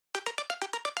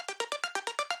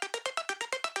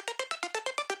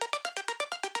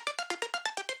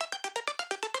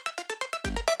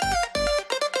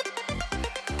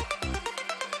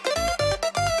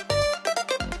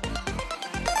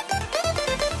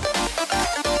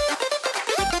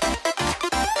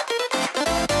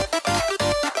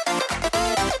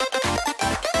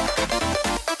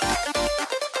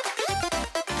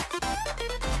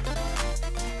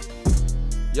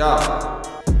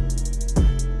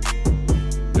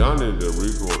Y'all need to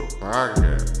record a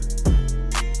podcast.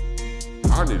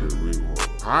 I need to record a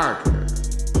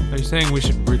podcast. Are you saying we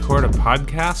should record a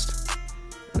podcast?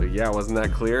 Yeah, wasn't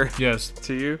that clear? Yes.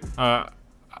 To you?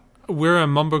 We're a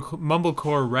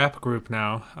mumblecore rap group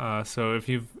now. So if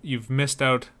you've missed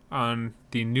out on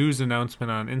the news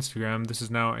announcement on Instagram, this is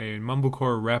now a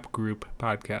mumblecore rap group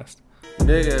podcast.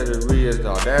 Nigga, the realest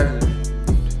audacity.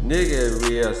 Nigga, the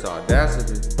realest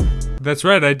audacity. That's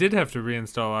right, I did have to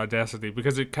reinstall Audacity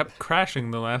because it kept crashing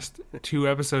the last 2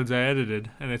 episodes I edited,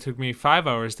 and it took me 5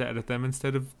 hours to edit them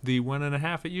instead of the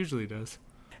 1.5 it usually does.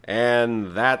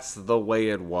 And that's the way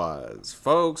it was.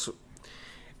 Folks,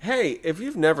 hey, if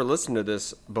you've never listened to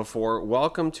this before,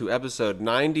 welcome to episode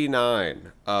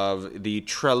 99 of the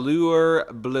Trellure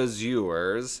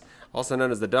Blazures, also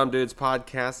known as the Dumb Dudes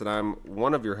Podcast, and I'm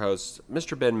one of your hosts,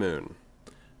 Mr. Ben Moon.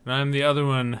 And I'm the other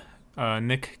one,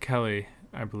 Nick Kelly,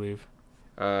 I believe.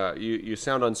 You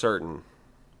sound uncertain.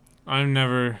 I'm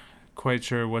never quite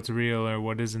sure what's real or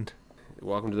what isn't.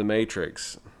 Welcome to the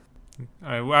Matrix.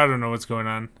 I don't know what's going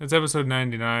on. It's episode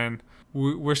 99.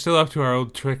 We're still up to our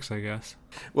old tricks, I guess.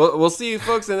 Well, we'll see you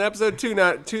folks in episode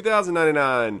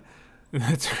 2099.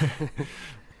 That's right.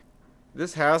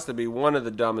 This has to be one of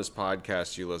the dumbest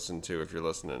podcasts you listen to if you're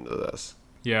listening to this.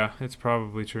 Yeah, it's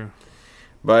probably true.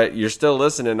 But you're still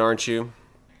listening, aren't you?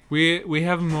 We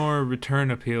have more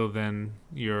return appeal than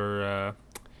your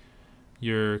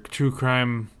true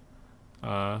crime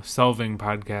solving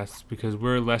podcasts because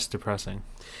we're less depressing.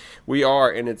 We are,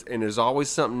 and there's always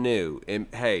something new. And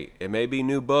hey, it may be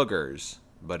new boogers,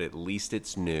 but at least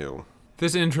it's new.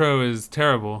 This intro is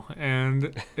terrible,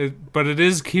 but it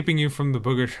is keeping you from the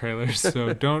booger trailers,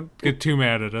 so don't get too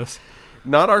mad at us.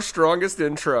 Not our strongest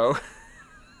intro.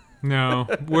 No,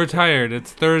 we're tired.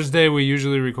 It's Thursday. We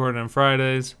usually record on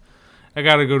Fridays. I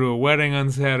got to go to a wedding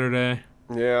on Saturday.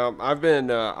 Yeah,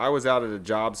 I was out at a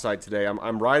job site today.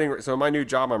 I'm riding. So my new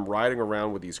job, I'm riding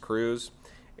around with these crews,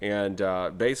 and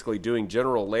basically doing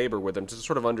general labor with them to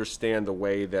sort of understand the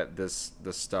way that this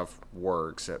stuff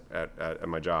works at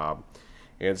my job.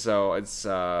 And so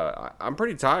I'm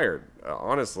pretty tired,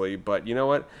 honestly. But you know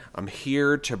what? I'm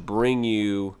here to bring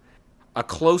you a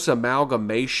close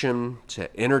amalgamation to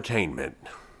entertainment.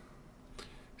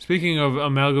 Speaking of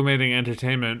amalgamating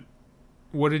entertainment,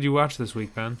 what did you watch this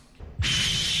week, Ben?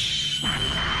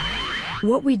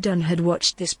 What we done had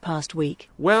watched this past week.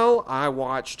 Well, I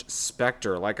watched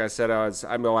Spectre. Like I said,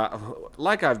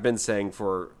 like I've been saying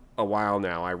for a while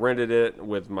now. I rented it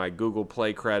with my Google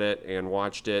Play credit and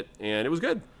watched it, and it was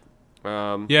good.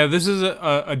 Yeah, this is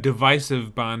a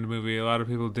divisive Bond movie. A lot of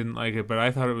people didn't like it, but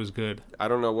I thought it was good. I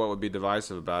don't know what would be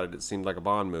divisive about it. It seemed like a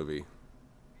Bond movie.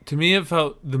 To me, it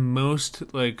felt the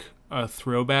most like a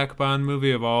throwback Bond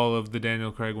movie of all of the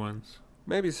Daniel Craig ones.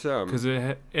 Maybe so. Because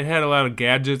it had a lot of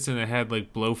gadgets and it had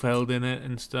like Blofeld in it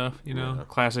and stuff. You know,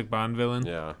 classic Bond villain.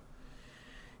 Yeah.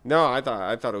 No, I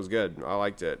thought it was good. I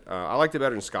liked it. I liked it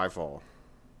better than Skyfall.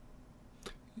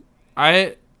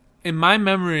 In my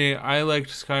memory, I liked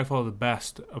Skyfall the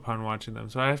best upon watching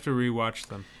them, so I have to rewatch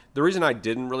them. The reason I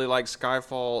didn't really like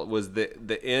Skyfall was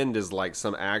the end is like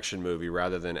some action movie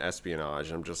rather than espionage.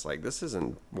 And I'm just like,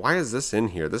 why is this in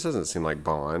here? This doesn't seem like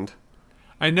Bond.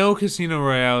 I know Casino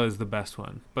Royale is the best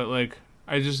one, but like,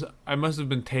 I must have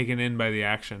been taken in by the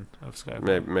action of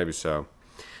Skyfall. Maybe so.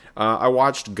 I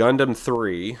watched Gundam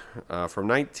 3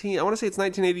 from I want to say it's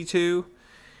 1982.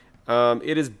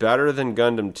 It is better than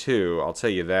Gundam 2, I'll tell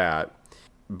you that.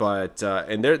 But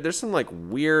and there's some like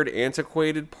weird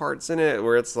antiquated parts in it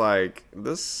where it's like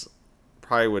this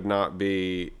probably would not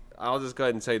be. I'll just go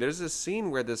ahead and say there's this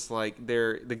scene where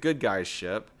they're the good guy's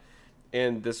ship,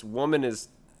 and this woman is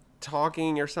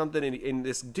talking or something, and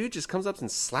this dude just comes up and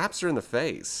slaps her in the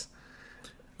face.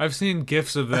 I've seen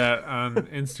GIFs of that on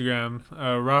Instagram.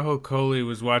 Rahul Kohli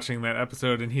was watching that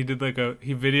episode, and he did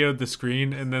he videoed the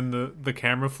screen, and then the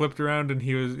camera flipped around, and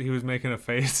he was making a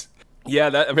face. Yeah,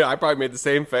 I probably made the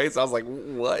same face. I was like,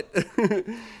 what?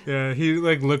 Yeah, he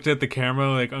like looked at the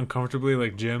camera like uncomfortably,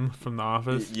 like Jim from The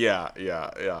Office. Yeah.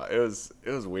 It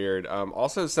was weird.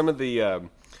 Also, some of the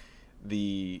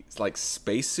like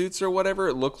spacesuits or whatever,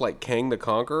 it looked like Kang the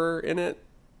Conqueror in it.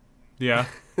 Yeah.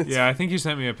 Yeah, I think you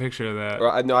sent me a picture of that.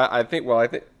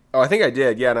 I think I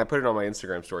did. Yeah, and I put it on my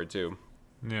Instagram story too.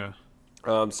 Yeah.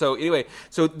 So anyway,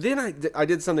 so then I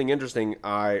did something interesting.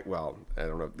 I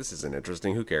don't know. This isn't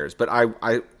interesting. Who cares? But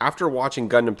I after watching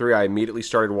Gundam 3, I immediately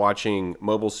started watching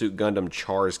Mobile Suit Gundam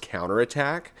Char's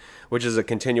Counterattack, which is a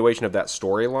continuation of that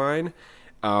storyline.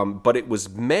 But it was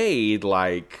made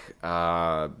like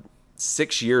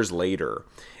 6 years later,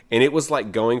 and it was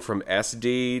like going from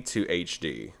SD to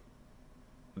HD.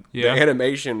 Yeah. The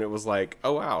animation, it was like,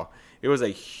 oh wow, it was a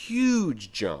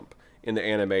huge jump in the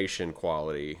animation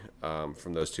quality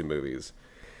from those two movies.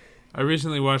 I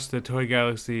recently watched the Toy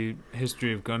Galaxy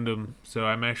History of Gundam, so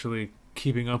I'm actually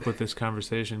keeping up with this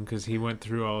conversation because he went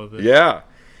through all of it. Yeah,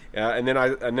 and then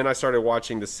I started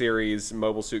watching the series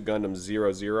Mobile Suit Gundam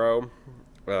 00.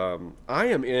 I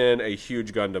am in a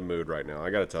huge Gundam mood right now. I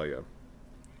got to tell you.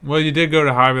 Well, you did go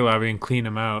to Hobby Lobby and clean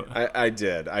them out. I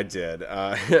did.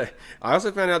 I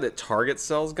also found out that Target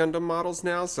sells Gundam models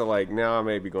now, so like now I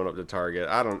may be going up to Target.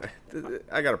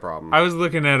 I got a problem. I was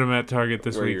looking at them at Target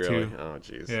this Were week you really? too. Oh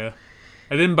jeez. Yeah,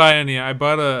 I didn't buy any. I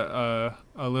bought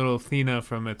a little Athena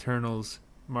from Eternals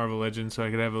Marvel Legends, so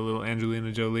I could have a little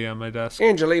Angelina Jolie on my desk.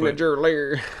 Angelina But-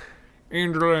 Jolie.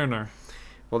 Angelina.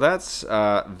 Well,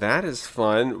 that is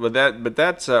fun. But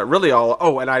that's really all.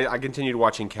 Oh, and I continued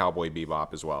watching Cowboy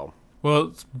Bebop as well.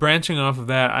 Well, branching off of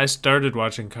that, I started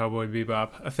watching Cowboy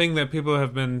Bebop, a thing that people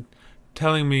have been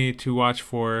telling me to watch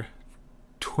for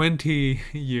 20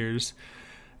 years.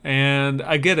 And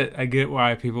I get it. I get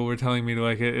why people were telling me to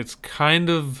like it. It's kind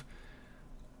of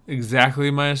exactly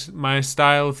my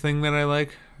style of thing that I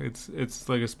like. It's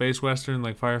like a space western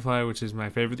like Firefly, which is my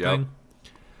favorite Yep. thing.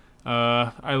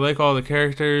 I like all the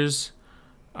characters.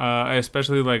 I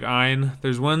especially like Ein.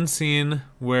 There's one scene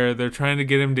where they're trying to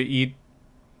get him to eat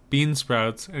bean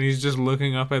sprouts, and he's just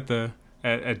looking up at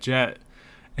at Jet,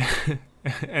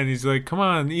 and he's like, "Come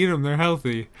on, eat them. They're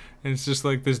healthy." And it's just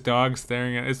like this dog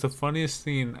staring at. It's the funniest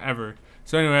scene ever.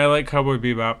 So anyway, I like Cowboy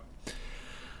Bebop.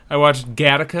 I watched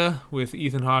Gattaca with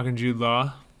Ethan Hawke and Jude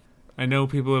Law. I know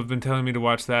people have been telling me to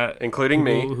watch that, Including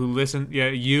me. People who listen. Yeah,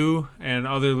 you and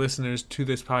other listeners to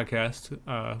this podcast.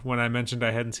 When I mentioned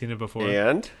I hadn't seen it before,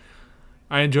 And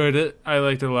I enjoyed it. I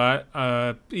liked it a lot.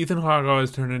 Ethan Hawke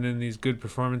always turning in these good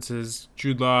performances.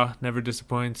 Jude Law never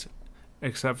disappoints,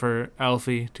 except for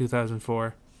Alfie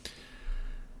 2004.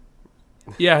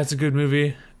 Yeah, it's a good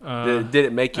movie. did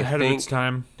it make you ahead of think? its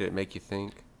time. Did it make you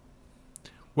think?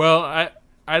 Well,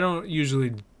 I don't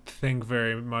usually think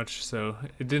very much, so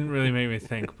it didn't really make me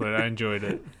think, but I enjoyed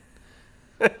it.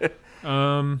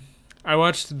 I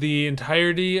watched the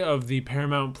entirety of the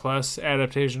Paramount Plus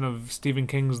adaptation of Stephen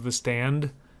King's The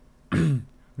Stand.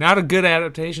 Not a good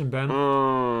adaptation, Ben.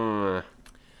 Mm,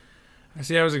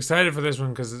 See, I was excited for this one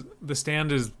because The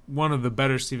Stand is one of the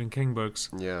better Stephen King books.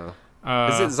 yeah.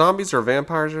 Is it zombies or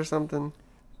vampires or something?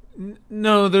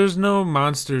 No, there's no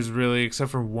monsters really, except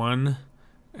for one,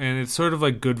 and it's sort of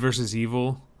like good versus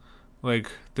evil. Like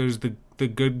there's the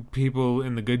good people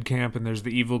in the good camp, and there's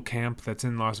the evil camp that's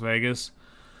in Las Vegas.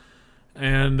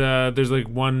 And there's like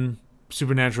one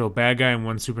supernatural bad guy and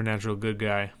one supernatural good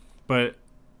guy, but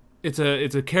it's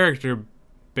a character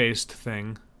based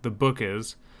thing. The book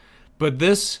is, but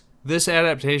this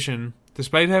adaptation,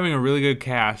 despite having a really good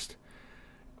cast,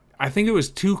 I think it was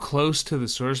too close to the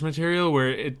source material where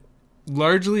it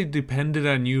largely depended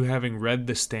on you having read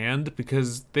The Stand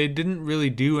because they didn't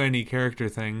really do any character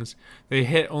things. They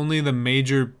hit only the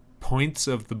major points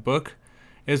of the book.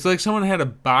 It's like someone had a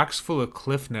box full of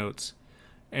cliff notes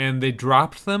and they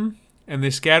dropped them and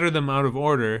they scattered them out of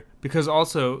order because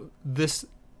also this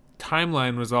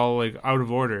timeline was all like out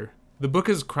of order. The book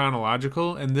is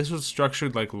chronological and this was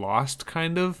structured like Lost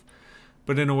kind of,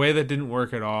 but in a way that didn't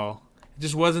work at all. It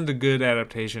just wasn't a good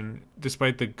adaptation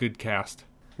despite the good cast.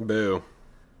 Boo.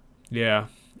 Yeah.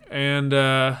 And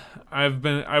I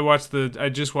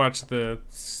just watched the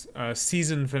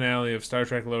season finale of Star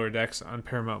Trek Lower Decks on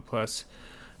Paramount Plus.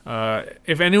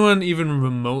 If anyone even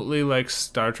remotely likes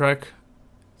Star Trek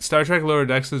Lower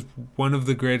Decks is one of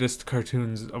the greatest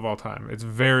cartoons of all time. It's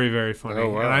very, very funny. Oh,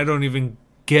 wow. And I don't even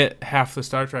get half the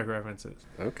Star Trek references.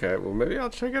 Okay, well maybe I'll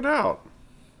check it out.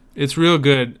 It's real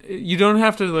good. You don't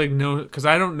have to like know, because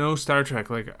I don't know Star Trek.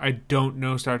 Like I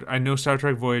know Star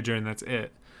Trek Voyager, and that's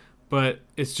it. But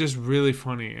it's just really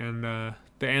funny, and the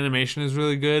animation is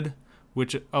really good.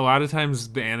 Which a lot of times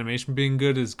the animation being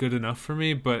good is good enough for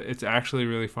me, but it's actually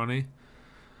really funny,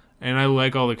 and I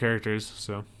like all the characters,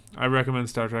 so I recommend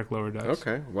Star Trek Lower Decks.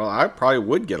 Okay, well I probably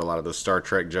would get a lot of those Star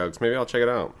Trek jokes. Maybe I'll check it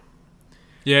out.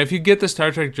 Yeah, if you get the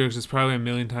Star Trek jokes, it's probably a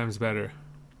million times better.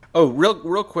 Oh,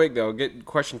 real quick though,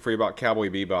 question for you about Cowboy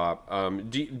Bebop.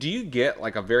 Do you get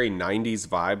like a very '90s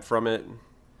vibe from it?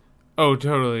 Oh,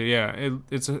 totally. Yeah.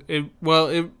 It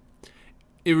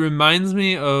reminds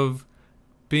me of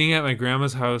being at my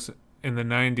grandma's house in the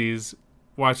 90s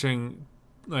watching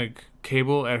like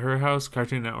cable at her house,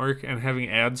 Cartoon Network, and having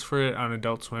ads for it on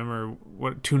Adult Swim or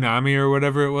what Toonami or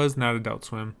whatever it was, not Adult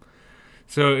Swim.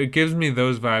 So it gives me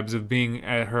those vibes of being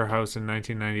at her house in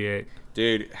 1998.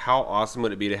 Dude, how awesome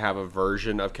would it be to have a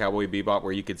version of Cowboy Bebop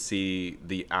where you could see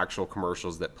the actual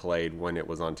commercials that played when it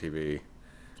was on TV?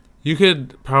 You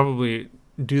could probably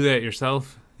do that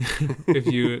yourself if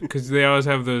you, because they always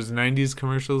have those 90s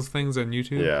commercials things on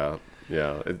YouTube.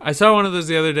 Yeah. I saw one of those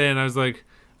the other day and I was like,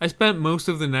 I spent most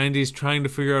of the 90s trying to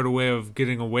figure out a way of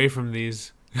getting away from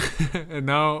these. And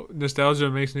now nostalgia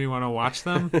makes me want to watch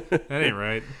them. That ain't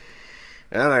right.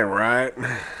 That ain't right.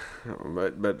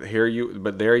 But there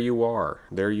you are.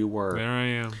 There you were. There I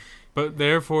am. But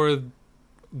therefore,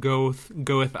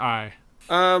 goeth I.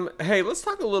 Hey, let's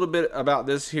talk a little bit about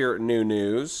this here new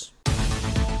news.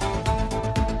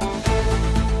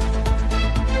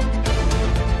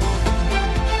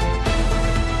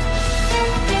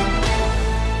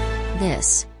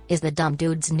 This is the Dumb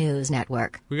Dudes News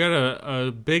Network. We got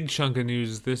a big chunk of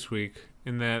news this week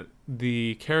in that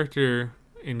the character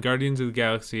in Guardians of the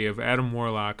Galaxy of Adam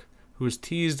Warlock, who was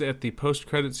teased at the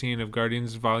post-credit scene of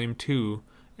Guardians Volume 2,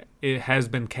 it has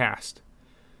been cast.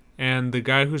 And the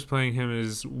guy who's playing him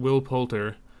is Will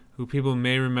Poulter, who people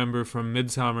may remember from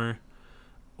Midsommar,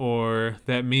 or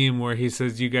that meme where he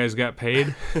says, "You guys got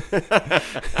paid?"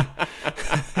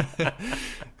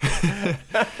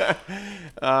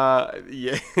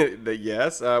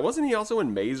 Yes. Wasn't he also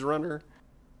in Maze Runner?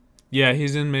 Yeah,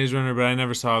 he's in Maze Runner, but I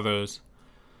never saw those.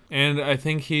 And I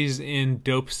think he's in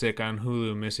Dope Stick on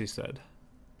Hulu, Missy said.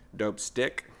 Dope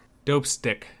Stick? Dope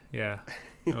Stick, yeah.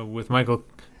 With Michael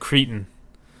Crichton.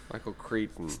 Michael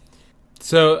Crichton.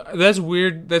 So that's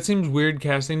weird. That seems weird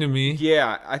casting to me.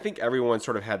 Yeah, I think everyone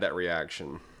sort of had that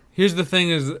reaction. Here's the thing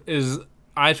is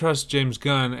I trust James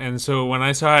Gunn, and so when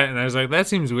I saw it and I was like, that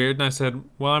seems weird, and I said,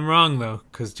 well, I'm wrong though,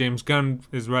 because James Gunn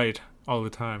is right all the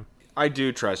time. I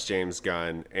do trust James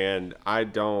Gunn, and I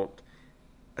don't...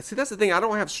 See, that's the thing. I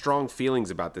don't have strong feelings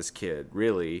about this kid,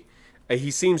 really. He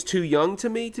seems too young to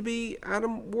me to be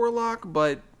Adam Warlock,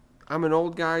 but I'm an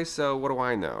old guy, so what do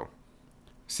I know?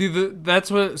 See,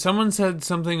 that's what... Someone said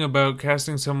something about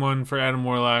casting someone for Adam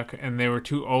Warlock, and they were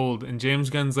too old, and James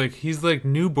Gunn's like, he's like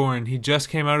newborn. He just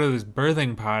came out of his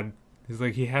birthing pod. He's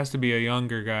like, he has to be a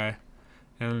younger guy.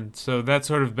 And so that's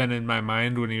sort of been in my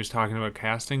mind when he was talking about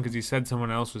casting, because he said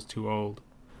someone else was too old.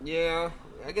 Yeah,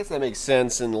 I guess that makes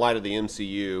sense in light of the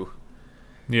MCU.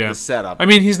 Yeah. The setup. I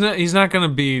mean, he's not going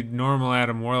to be normal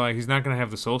Adam Warlock. He's not going to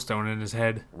have the Soul Stone in his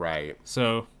head. Right.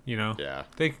 So, you know, Yeah.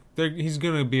 he's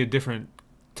going to be a different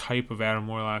type of Adam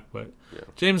Warlock, but Yeah.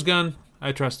 James Gunn,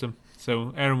 I trust him.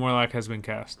 So Adam Warlock has been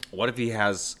cast. What if he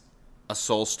has a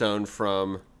Soul Stone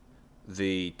from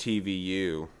the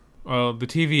TVU? Well, the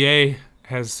TVA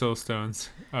has Soul Stones,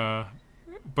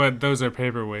 but those are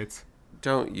paperweights.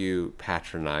 Don't you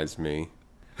patronize me.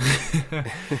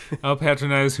 I'll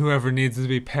patronize whoever needs to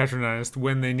be patronized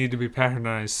when they need to be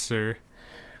patronized, sir.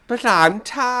 But I'm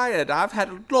tired. I've had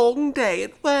a long day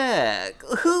at work.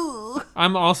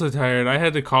 I'm also tired. I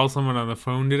had to call someone on the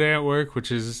phone today at work,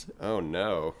 which is Oh,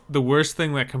 no. the worst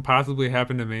thing that can possibly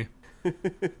happen to me.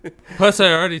 Plus,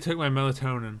 I already took my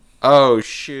melatonin. Oh,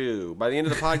 shoo. By the end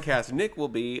of the podcast, Nick will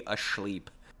be asleep.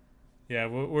 Yeah,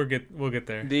 we'll get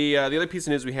there. The other piece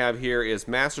of news we have here is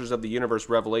Masters of the Universe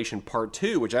Revelation Part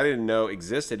 2, which I didn't know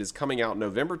existed, is coming out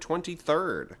November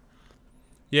 23rd.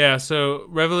 Yeah, so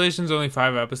Revelation's only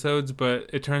 5 episodes, but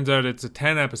it turns out it's a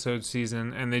 10-episode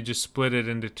season, and they just split it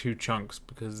into 2 chunks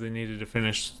because they needed to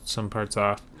finish some parts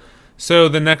off. So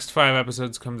the next 5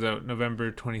 episodes comes out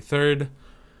November 23rd,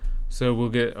 so we'll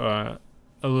get a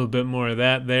little bit more of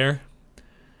that there.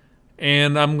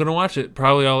 And I'm going to watch it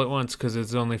probably all at once because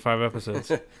it's only 5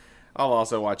 episodes. I'll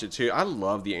also watch it, too. I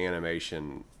love the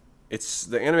animation.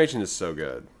 The animation is so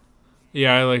good.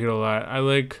 Yeah, I like it a lot. I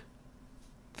like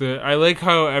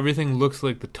how everything looks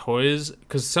like the toys,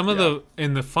 because some of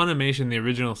in the Funimation, the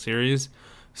original series,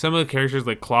 some of the characters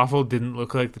like Clawful didn't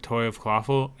look like the toy of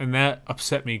Clawful, and that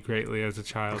upset me greatly as a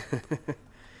child.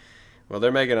 Well,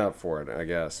 they're making up for it, I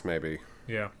guess, maybe.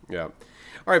 Yeah. Yeah.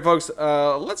 All right, folks,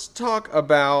 let's talk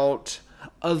about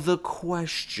the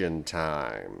question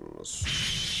times.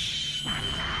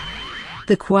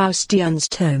 The Questions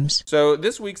Tomes. So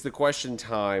this week's The Question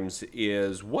Times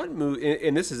is what movie,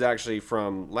 and this is actually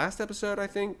from last episode, I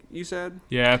think you said?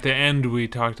 Yeah, at the end we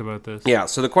talked about this. Yeah,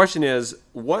 so the question is,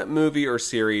 what movie or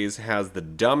series has the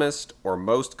dumbest or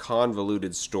most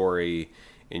convoluted story,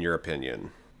 in your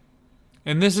opinion?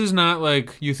 And this is not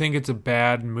like you think it's a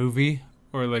bad movie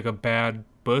or like a bad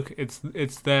book. It's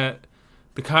that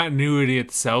the continuity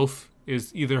itself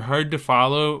is either hard to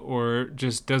follow or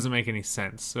just doesn't make any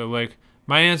sense. So like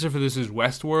my answer for this is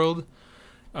Westworld.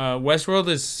 Westworld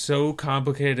is so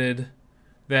complicated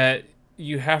that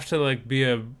you have to like be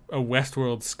a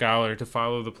Westworld scholar to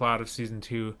follow the plot of season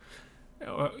 2.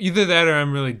 Either that or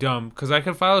I'm really dumb, because I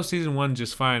could follow season 1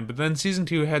 just fine, but then season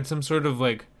 2 had some sort of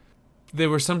like, they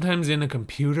were sometimes in a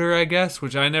computer, I guess,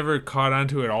 which I never caught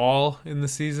onto at all in the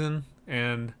season.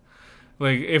 And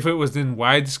like, if it was in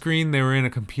widescreen, they were in a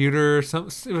computer or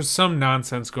something. It was some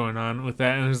nonsense going on with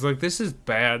that, and it was like, this is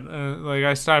bad. Like,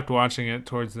 I stopped watching it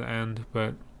towards the end,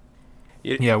 but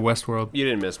yeah, Westworld. You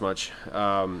didn't miss much.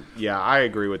 Yeah, I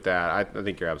agree with that. I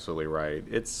think you're absolutely right.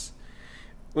 It's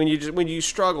when you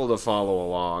struggle to follow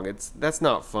along, that's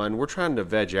not fun. We're trying to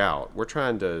veg out. We're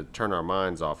trying to turn our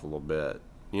minds off a little bit.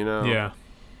 You know. Yeah.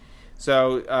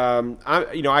 So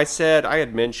I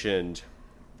had mentioned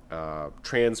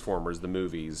Transformers, the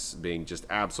movies, being just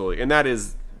absolutely, and that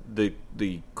is the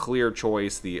clear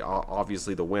choice.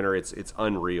 Obviously the winner. It's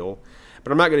unreal,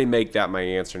 but I'm not going to make that my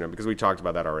answer now because we talked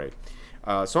about that already.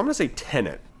 So I'm going to say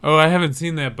Tenet. Oh, I haven't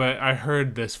seen that, but I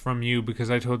heard this from you because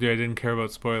I told you I didn't care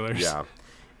about spoilers. Yeah,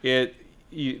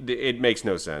 it makes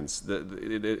no sense.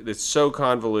 It's so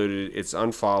convoluted. It's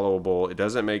unfollowable. It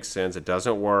doesn't make sense. It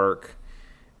doesn't work.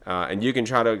 And you can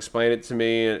try to explain it to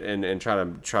me and try to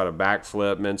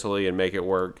backflip mentally and make it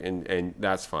work, and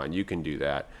that's fine. You can do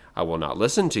that. I will not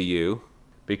listen to you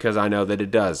because I know that it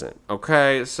doesn't.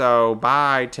 Okay, so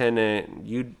bye, Tenet.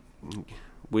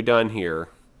 We done here.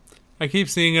 I keep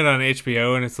seeing it on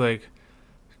HBO, and it's like,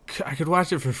 I could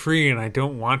watch it for free, and I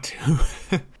don't want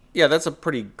to. Yeah, that's a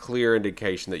pretty clear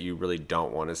indication that you really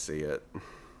don't want to see it.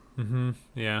 Mm-hmm.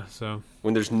 Yeah, so.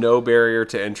 When there's no barrier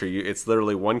to entry, it's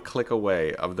literally one click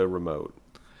away of the remote.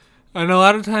 And a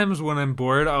lot of times when I'm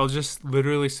bored, I'll just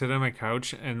literally sit on my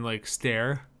couch and, like,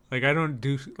 stare. Like, I don't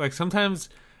do... Like, sometimes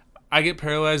I get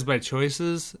paralyzed by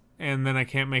choices, and then I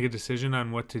can't make a decision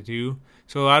on what to do.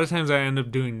 So a lot of times I end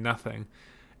up doing nothing.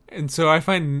 And so I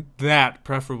find that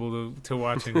preferable to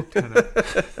watching Tenet.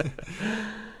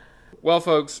 Well,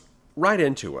 folks, write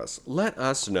into us. Let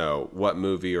us know what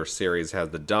movie or series has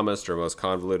the dumbest or most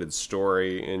convoluted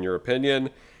story, in your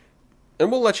opinion.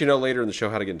 And we'll let you know later in the show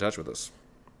how to get in touch with us.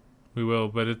 We will,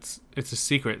 but it's a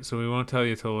secret, so we won't tell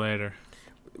you till later.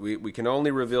 We can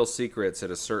only reveal secrets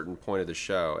at a certain point of the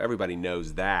show. Everybody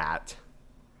knows that.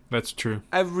 That's true.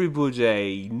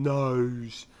 Everybody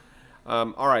knows.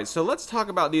 All right, so let's talk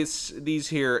about these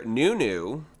here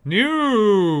new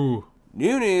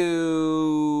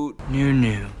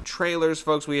trailers,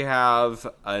 folks. We have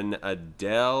an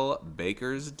Adele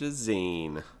Baker's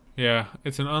Dezeen. Yeah,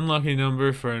 it's an unlucky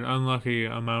number for an unlucky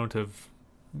amount of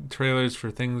trailers for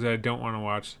things I don't want to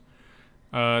watch.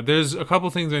 There's a couple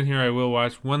things in here I will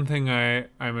watch. One thing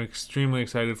I'm extremely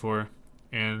excited for,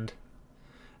 and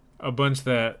a bunch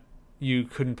that you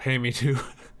couldn't pay me to.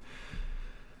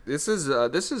 This is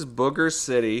Booger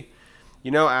City.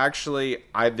 You know, actually,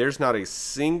 there's not a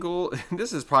single...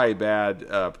 This is probably a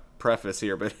bad preface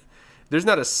here, but there's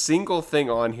not a single thing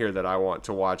on here that I want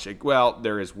to watch. Well,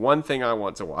 there is one thing I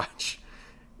want to watch,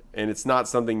 and it's not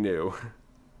something new.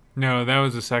 No, that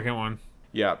was the second one.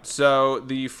 Yeah, so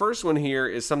the first one here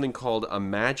is something called A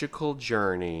Magical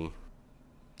Journey.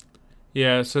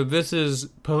 Yeah, so this is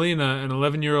Polina, an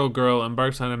 11-year-old girl,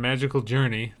 embarks on a magical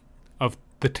journey of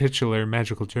the titular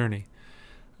magical journey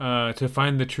to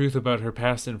find the truth about her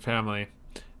past and family.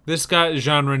 This got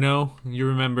Jean Reno. You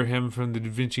remember him from the Da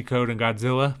Vinci Code and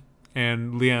Godzilla,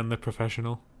 and Leon the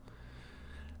Professional.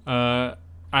 I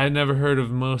had never heard of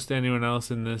most anyone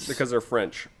else in this. Because they're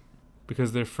French.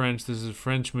 Because they're French. This is a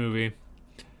French movie.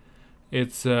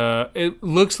 It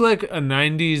looks like a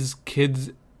 90s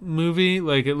kids movie.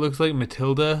 Like, it looks like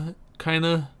Matilda, kind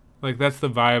of. Like, that's the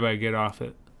vibe I get off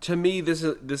it. To me, this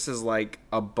is like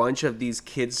a bunch of these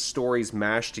kids' stories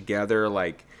mashed together,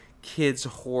 like kids'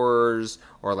 horrors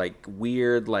or like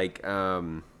weird, like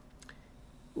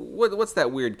what's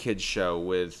that weird kids show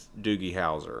with Doogie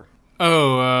Howser?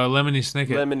 Oh, Lemony Snicket.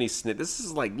 Lemony Snicket. This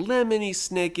is like Lemony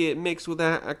Snicket mixed with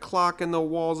a clock in the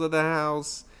walls of the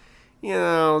house. You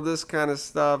know, this kind of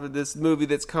stuff. This movie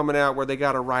that's coming out where they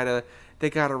gotta write a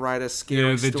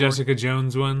scary the story. Jessica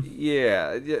Jones one.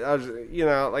 Yeah, you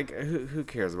know, like who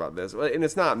cares about this? And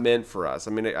it's not meant for us.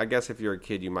 I mean, I guess if you're a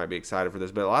kid, you might be excited for this,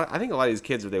 but I think a lot of these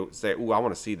kids, if they say, "Ooh, I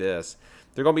want to see this,"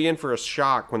 they're gonna be in for a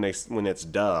shock when it's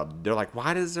dubbed. They're like,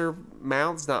 "Why does their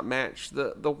mouths not match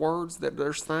the words that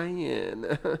they're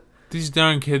saying?" These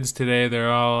darn kids today,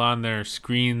 they're all on their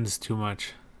screens too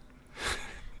much.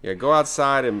 Yeah, go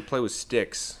outside and play with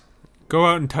sticks. Go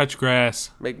out and touch grass.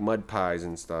 Make mud pies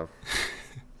and stuff.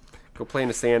 Go play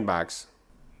in a sandbox.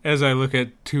 As I look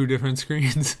at two different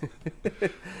screens.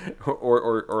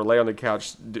 or lay on the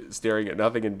couch staring at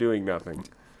nothing and doing nothing.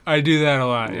 I do that a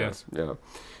lot, yes. Yeah.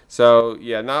 So,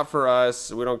 yeah, not for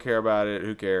us. We don't care about it.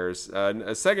 Who cares?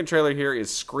 A second trailer here is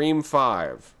Scream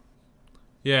 5.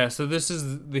 Yeah, so this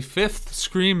is the fifth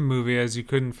Scream movie, as you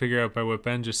couldn't figure out by what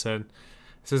Ben just said.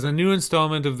 It says a new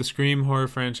installment of the Scream horror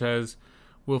franchise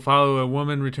will follow a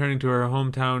woman returning to her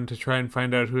hometown to try and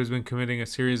find out who has been committing a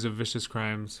series of vicious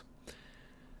crimes.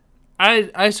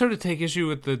 I sort of take issue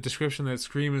with the description that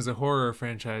Scream is a horror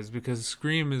franchise, because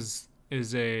Scream is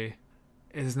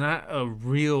not a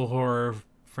real horror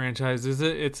franchise, is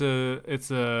it? It's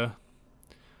a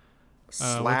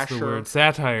Slasher. what's the word?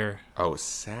 Satire. Oh,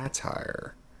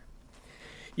 satire.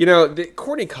 You know,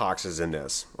 Courtney Cox is in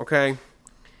this, okay?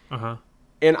 Uh-huh.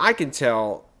 And I can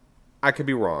tell, I could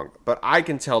be wrong, but I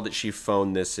can tell that she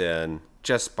phoned this in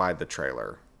just by the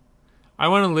trailer. I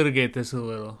want to litigate this a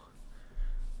little,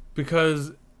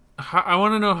 because I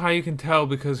want to know how you can tell,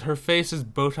 because her face is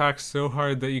Botoxed so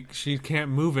hard that she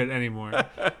can't move it anymore.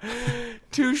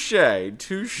 Touche. I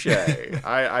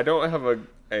don't have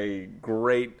a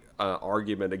great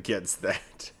argument against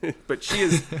that, but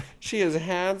she has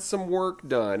had some work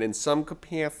done in some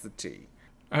capacity.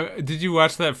 Did you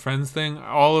watch that Friends thing?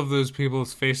 All of those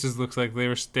people's faces looks like they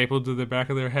were stapled to the back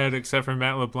of their head, except for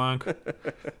Matt LeBlanc.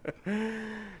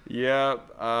 Yeah,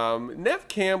 Neve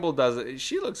Campbell does it.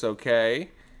 She looks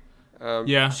okay.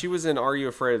 Yeah, she was in Are You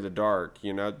Afraid of the Dark?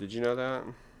 Did you know that?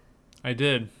 I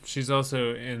did. She's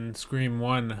also in Scream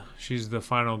 1. She's the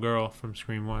final girl from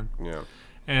Scream 1. Yeah.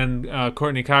 And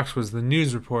Courtney Cox was the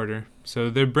news reporter. So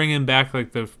they're bringing back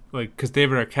because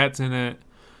David Arquette's in it.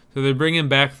 So they're bringing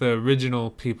back the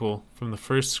original people from the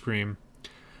first Scream.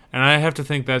 And I have to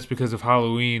think that's because of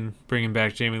Halloween bringing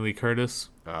back Jamie Lee Curtis.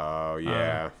 Oh,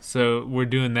 yeah. So we're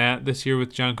doing that this year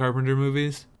with John Carpenter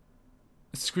movies.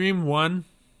 Scream 1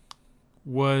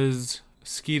 was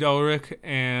Skeet Ulrich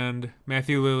and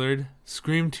Matthew Lillard.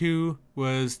 Scream 2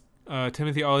 was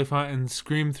Timothy Olyphant. And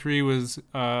Scream 3 was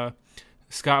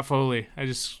Scott Foley. I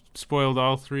just spoiled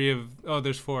all three of... Oh,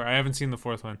 there's 4. I haven't seen the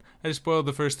 4th one. I just spoiled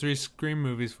the first 3 Scream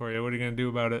movies for you. What are you going to do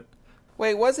about it?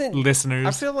 Wait, wasn't... Listeners.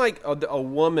 I feel like a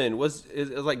woman was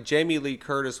like Jamie Lee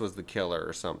Curtis was the killer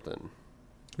or something.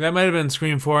 That might have been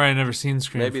Scream 4. I never seen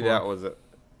Scream 4. Maybe that was it.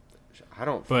 I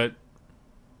don't feel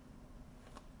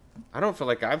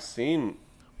like I've seen...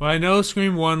 Well, I know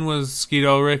Scream 1 was Skeet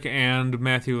Ulrich and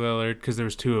Matthew Lillard, because there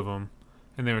was 2 of them,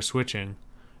 and they were switching.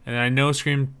 And I know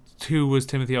Scream 2 was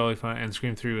Timothy Olyphant, and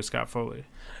Scream 3 was Scott Foley.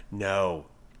 No,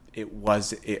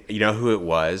 you know who it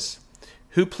was?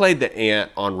 Who played the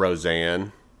aunt on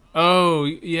Roseanne? Oh,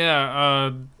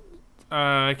 yeah.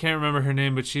 I can't remember her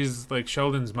name, but she's like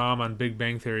Sheldon's mom on Big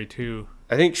Bang Theory, too.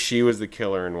 I think she was the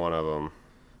killer in one of them.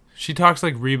 She talks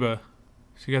like Reba.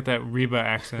 She got that Reba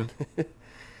accent.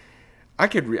 I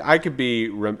could be...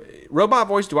 Robot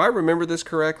voice, do I remember this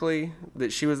correctly?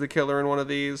 That she was the killer in one of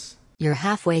these? You're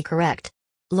halfway correct.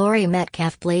 Laurie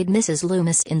Metcalf played Mrs.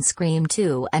 Loomis in Scream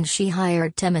 2, and she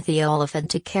hired Timothy Olyphant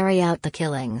to carry out the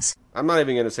killings. I'm not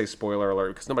even going to say spoiler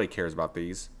alert, because nobody cares about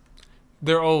these.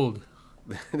 They're old.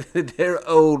 They're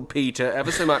old, Peter.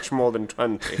 Ever so much more than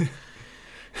 20.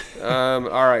 All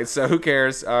right, so who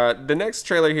cares? The next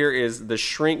trailer here is The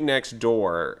Shrink Next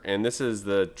Door, and this is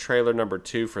the trailer number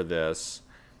 2 for this.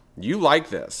 You like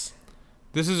this.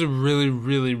 This is a really,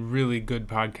 really, really good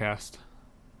podcast.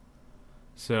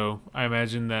 So I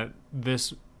imagine that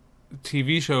this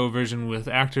TV show version with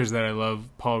actors that I love,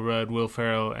 Paul Rudd, Will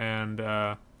Ferrell, and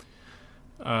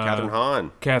Catherine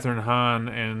Hahn,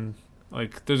 and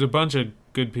like there's a bunch of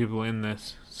good people in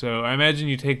this. So I imagine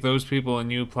you take those people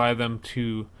and you apply them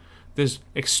to this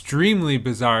extremely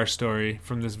bizarre story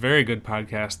from this very good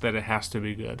podcast, that it has to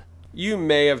be good. You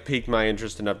may have piqued my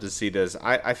interest enough to see this.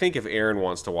 I think if Erin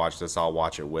wants to watch this, I'll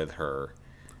watch it with her.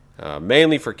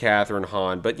 Mainly for Catherine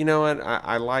Hahn, but you know what?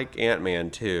 I like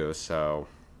Ant-Man too, so...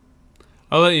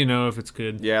 I'll let you know if it's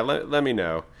good. Yeah, let me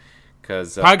know.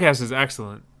 Cause, podcast is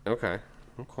excellent. Okay.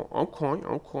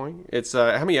 It's,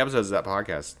 how many episodes is that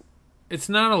podcast? It's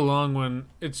not a long one.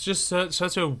 It's just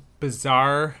such a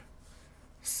bizarre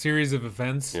series of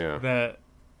events that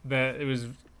it was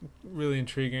really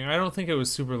intriguing. I don't think it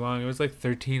was super long. It was like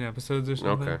 13 episodes or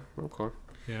something. Okay.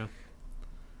 Yeah.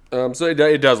 So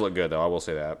it does look good, though. I will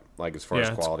say that, like, as far as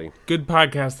quality. Good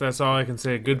podcast. That's all I can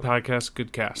say. Good podcast,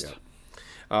 good cast.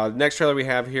 Yeah. The next trailer we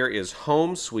have here is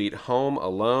Home Sweet Home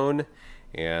Alone.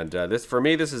 And this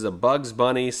is a Bugs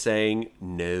Bunny saying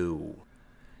no.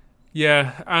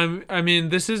 Yeah, I mean,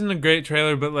 this isn't a great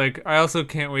trailer, but like, I also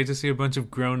can't wait to see a bunch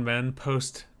of grown men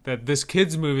post that this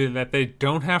kids movie that they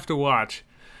don't have to watch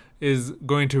is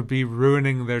going to be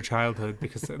ruining their childhood,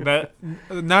 because that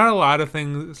not a lot of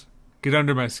things get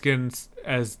under my skin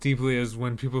as deeply as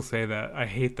when people say that. I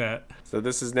hate that. So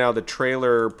this is now the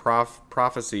trailer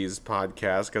prophecies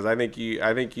podcast, because I think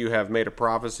you have made a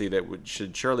prophecy that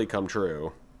should surely come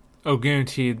true. Oh,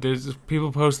 guaranteed. There's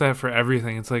people post that for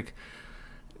everything. It's like,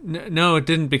 no, it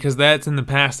didn't, because that's in the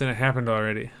past and it happened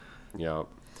already. Yeah.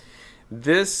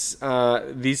 These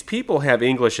people have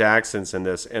English accents in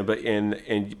this, but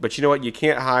you know what? You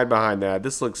can't hide behind that.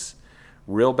 This looks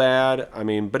real bad. I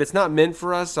mean, but it's not meant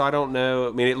for us, so I don't know.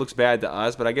 I mean, it looks bad to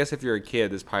us, but I guess if you're a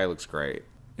kid, this probably looks great.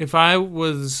 If I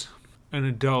was an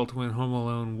adult when Home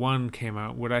Alone 1 came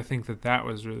out, would I think that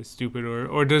was really stupid?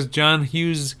 Or does John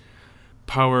Hughes'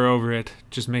 power over it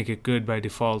just make it good by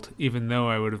default, even though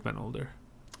I would have been older?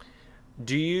 I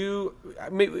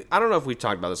don't know if we've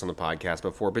talked about this on the podcast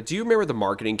before, but do you remember the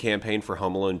marketing campaign for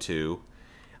Home Alone 2?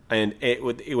 And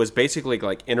it was basically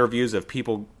like interviews of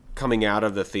people coming out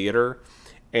of the theater,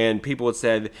 and people had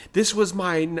said, "This was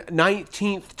my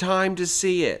 19th time to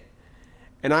see it."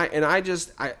 And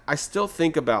I still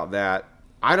think about that.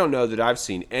 I don't know that I've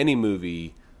seen any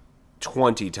movie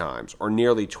 20 times or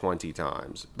nearly 20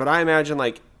 times. But I imagine,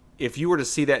 like, if you were to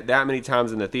see that many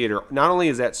times in the theater, not only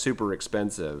is that super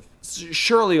expensive,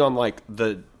 surely on like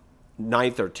the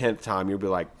 9th or 10th time, you'll be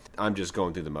like, I'm just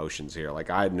going through the motions here. Like,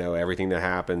 I know everything that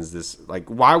happens.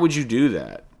 Why would you do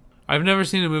that? I've never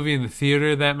seen a movie in the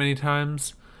theater that many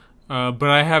times, but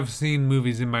I have seen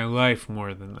movies in my life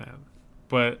more than that.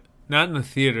 But not in the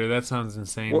theater. That sounds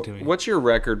insane to me. What's your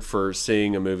record for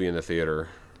seeing a movie in the theater?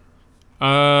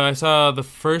 I saw the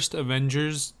first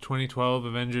Avengers, 2012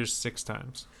 Avengers, 6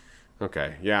 times.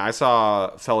 Okay. Yeah, I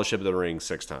saw Fellowship of the Ring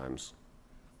 6 times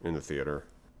in the theater.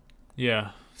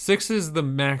 Yeah. 6 is the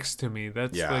max to me.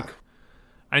 That's like,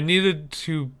 I needed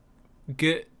to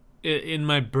get it in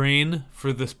my brain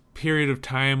for this period of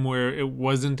time where it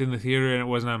wasn't in the theater and it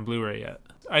wasn't on Blu-ray yet.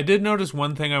 I did notice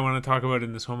one thing I want to talk about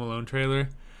in this Home Alone trailer.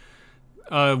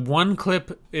 One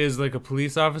clip is like a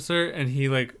police officer and he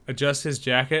like adjusts his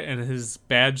jacket and his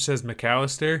badge says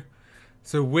McAllister.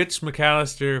 So which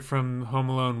McAllister from Home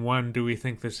Alone 1 do we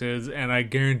think this is? And I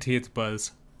guarantee it's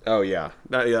Buzz. Oh, yeah.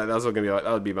 That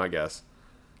would be my guess.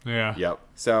 Yeah. Yep.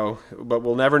 So, but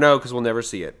we'll never know because we'll never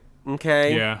see it.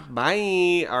 Okay. Yeah.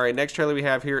 Bye. All right, next trailer we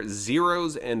have here,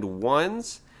 Zeros and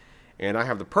Ones. And I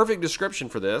have the perfect description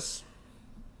for this.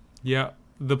 Yeah.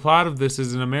 The plot of this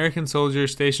is an American soldier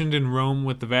stationed in Rome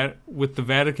with the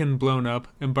Vatican blown up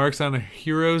embarks on a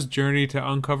hero's journey to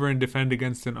uncover and defend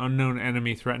against an unknown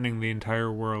enemy threatening the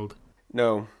entire world.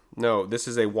 No, this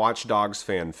is a Watch Dogs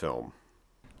fan film.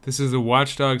 This is a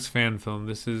Watch Dogs fan film.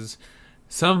 This is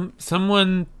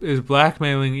someone is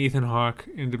blackmailing Ethan Hawke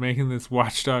into making this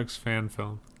Watch Dogs fan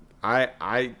film. That's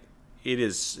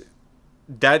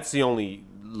the only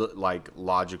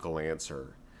logical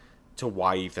answer to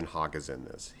why Ethan Hawke is in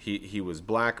this. He was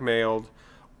blackmailed,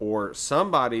 or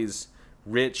somebody's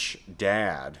rich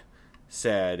dad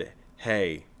said,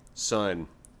 "Hey, son,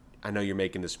 I know you're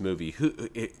making this movie. Who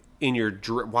in your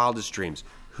wildest dreams,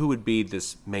 who would be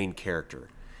this main character?"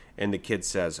 And the kid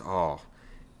says, "Oh,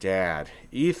 Dad,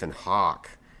 Ethan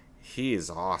Hawke, he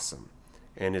is awesome."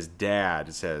 And his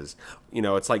dad says,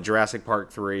 it's like Jurassic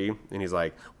Park 3, and he's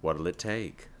like, "What'll it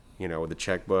take?" With the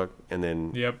checkbook, and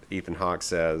then Ethan Hawke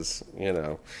says,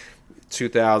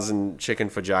 2,000 chicken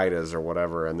fajitas or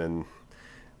whatever, and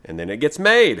then it gets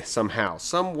made somehow,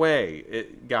 some way.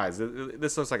 Guys,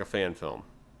 this looks like a fan film.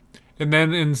 And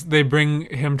then they bring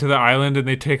him to the island, and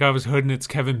they take off his hood, and it's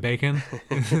Kevin Bacon.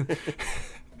 It's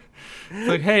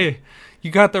like, hey, you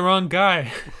got the wrong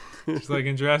guy. Just like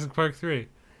in Jurassic Park 3.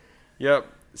 Yep.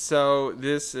 So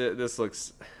this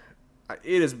looks.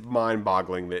 It is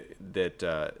mind-boggling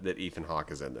that Ethan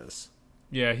Hawke is in this.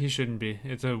 Yeah, he shouldn't be.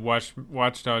 It's a Watch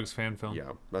Dogs fan film.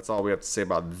 Yeah, that's all we have to say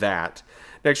about that.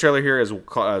 Next trailer here is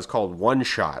called One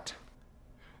Shot.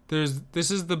 This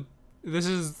is the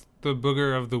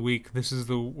booger of the week. This is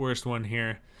the worst one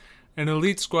here. An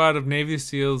elite squad of Navy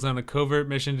SEALs on a covert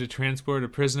mission to transport a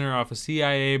prisoner off a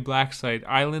CIA black site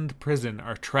island prison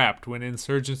are trapped when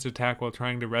insurgents attack while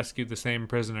trying to rescue the same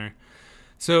prisoner.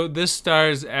 So this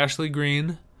stars Ashley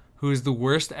Greene, who is the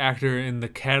worst actor in the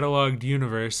cataloged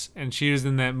universe, and she was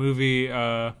in that movie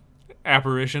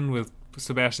Apparition with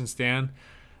Sebastian Stan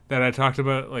that I talked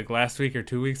about like last week or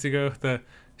 2 weeks ago.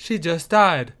 She just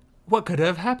died. What could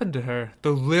have happened to her?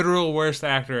 The literal worst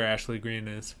actor Ashley Greene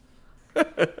is.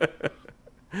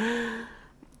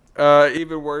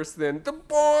 Even worse than the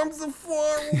bombs are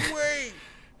far away.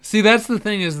 See, that's the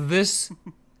thing, is this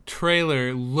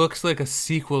trailer looks like a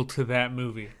sequel to that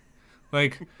movie.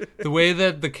 Like, the way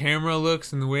that the camera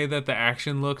looks and the way that the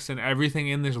action looks and everything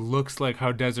in this looks like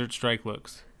how Desert Strike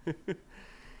looks.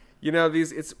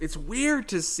 It's weird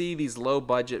to see these low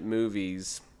budget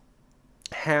movies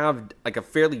have like a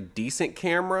fairly decent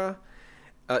camera,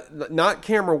 Not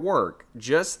camera work,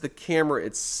 just the camera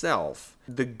itself.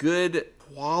 The good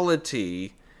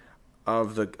quality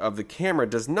of the camera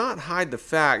does not hide the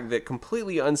fact that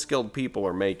completely unskilled people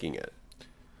are making it.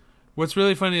 What's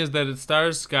really funny is that it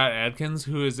stars Scott Adkins,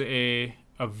 who is a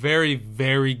very,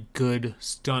 very good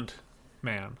stunt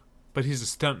man. But he's a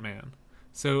stunt man.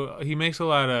 So he makes a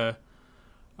lot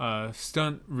of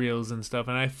stunt reels and stuff.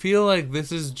 And I feel like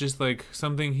this is just like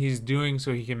something he's doing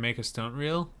so he can make a stunt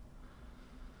reel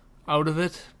out of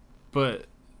it. But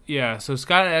yeah, so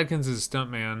Scott Adkins is a stunt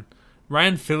man.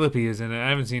 Ryan Phillippe is in it. I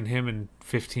haven't seen him in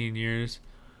 15 years.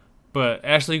 But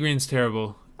Ashley Greene's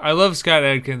terrible. I love Scott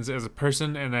Adkins as a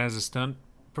person and as a stunt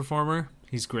performer.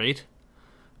 He's great.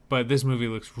 But this movie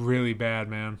looks really bad,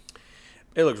 man.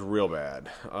 It looks real bad.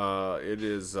 It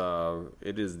is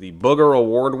the Booger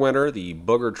Award winner, the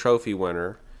Booger Trophy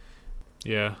winner.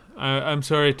 Yeah, I'm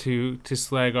sorry to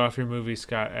slag off your movie,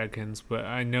 Scott Adkins, but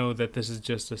I know that this is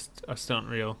just a stunt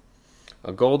reel.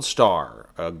 A gold star,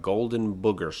 a golden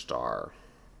booger star.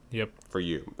 Yep. For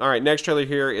you. All right, next trailer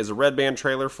here is a red band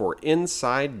trailer for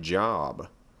Inside Job.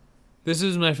 This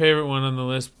is my favorite one on the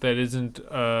list that isn't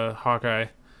Hawkeye.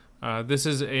 This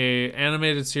is a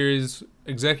animated series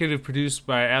executive produced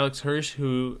by Alex Hirsch,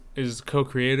 who is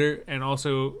co-creator and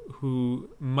also who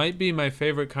might be my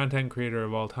favorite content creator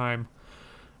of all time.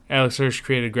 Alex Hirsch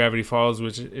created Gravity Falls,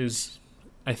 which is,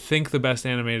 I think, the best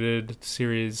animated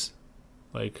series,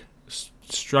 like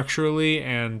structurally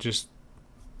and just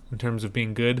in terms of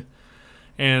being good.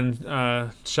 And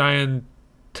Cheyenne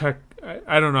Tuck,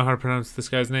 I don't know how to pronounce this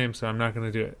guy's name, so I'm not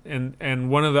going to do it. And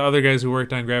one of the other guys who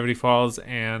worked on Gravity Falls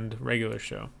and Regular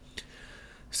Show.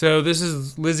 So this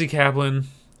is Lizzie Kaplan,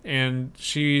 and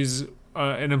she's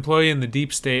an employee in the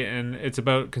deep state, and it's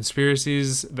about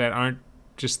conspiracies that aren't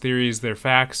just theories, they're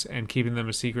facts, and keeping them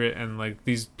a secret. And like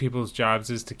these people's jobs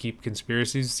is to keep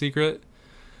conspiracies secret.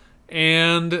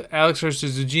 And Alex Hirsch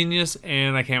is a genius,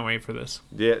 and I can't wait for this.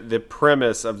 The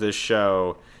premise of this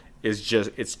show is just,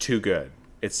 it's too good.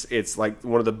 It's like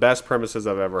one of the best premises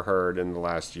I've ever heard in the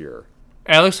last year.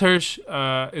 Alex Hirsch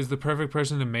is the perfect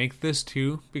person to make this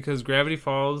too, because Gravity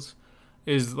Falls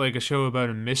is like a show about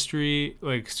a mystery,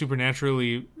 like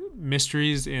supernaturally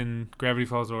mysteries in Gravity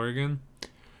Falls, Oregon.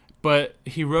 But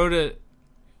he wrote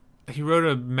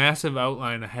a massive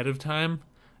outline ahead of time,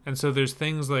 and so there's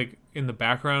things like in the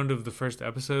background of the first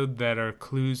episode that are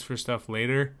clues for stuff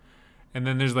later, and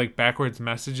then there's like backwards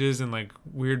messages and like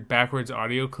weird backwards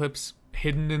audio clips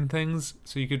hidden in things,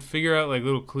 so you could figure out like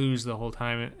little clues the whole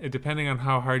time. It depending on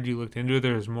how hard you looked into it,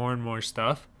 there's more and more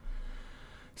stuff.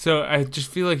 So I just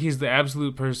feel like he's the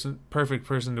absolute perfect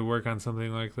person to work on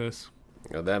something like this.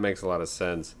 Oh, that makes a lot of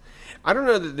sense. I don't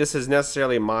know that this is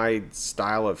necessarily my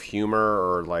style of humor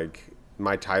or like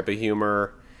my type of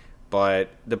humor, but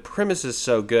the premise is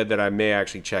so good that I may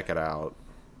actually check it out.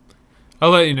 I'll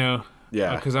let you know.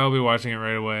 Yeah, because I'll be watching it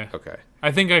right away. Okay.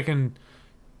 I think I can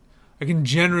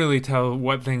generally tell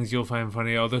what things you'll find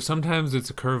funny, although sometimes it's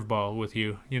a curveball with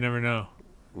you. You never know.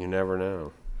 You never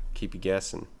know. Keep you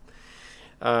guessing.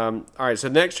 All right, so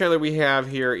the next trailer we have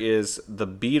here is The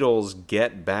Beatles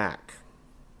Get Back.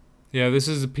 Yeah, this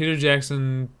is Peter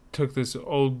Jackson took this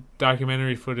old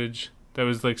documentary footage that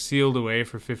was like sealed away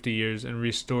for 50 years and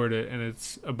restored it, and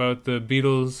it's about the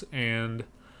Beatles and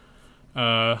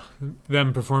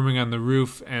them performing on the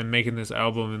roof and making this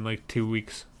album in like 2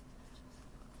 weeks.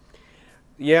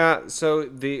 Yeah, so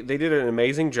they did an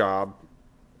amazing job,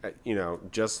 you know,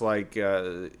 just like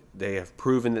they have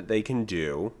proven that they can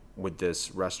do with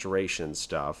this restoration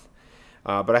stuff.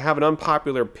 But I have an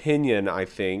unpopular opinion, I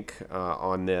think,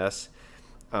 on this.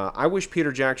 I wish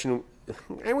Peter Jackson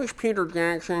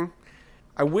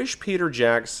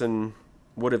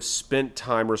would have spent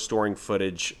time restoring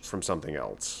footage from something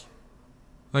else.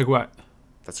 Like what?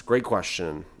 That's a great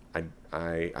question.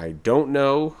 I don't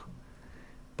know,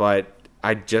 but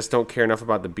I just don't care enough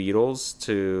about the Beatles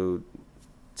to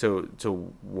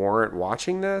warrant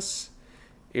watching this.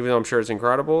 Even though I'm sure it's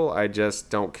incredible, I just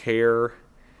don't care.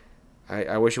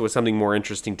 I wish it was something more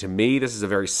interesting to me. This is a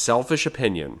very selfish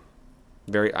opinion.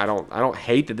 I don't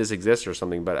hate that this exists or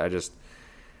something, but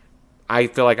I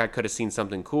feel like I could have seen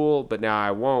something cool, but now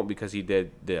I won't because he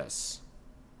did this.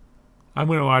 I'm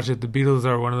going to watch it. The Beatles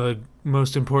are one of the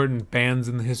most important bands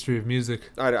in the history of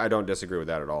music. I don't disagree with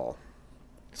that at all.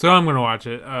 So I'm going to watch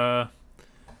it. I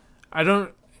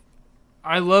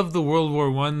love the World War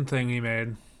I thing he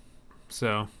made.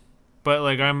 So, but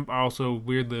like I'm also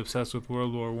weirdly obsessed with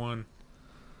World War I.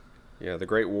 Yeah, the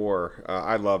Great War.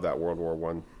 I love that World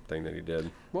War I thing that he did.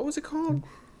 What was it called?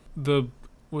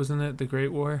 Wasn't it the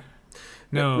Great War?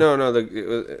 No.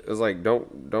 It was like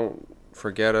don't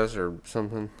forget us or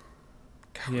something.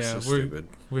 God, we're so we're stupid.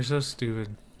 we're so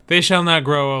stupid. They shall not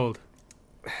grow old.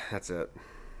 That's it.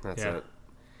 That's Yeah. it.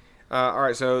 All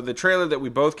right, so the trailer that we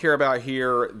both care about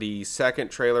here, the second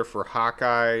trailer for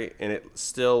Hawkeye, and it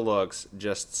still looks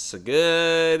just so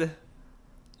good.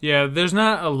 Yeah, there's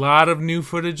not a lot of new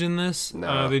footage in this.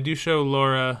 No. They do show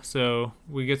Laura, so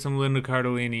we get some Linda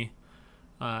Cardellini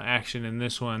action in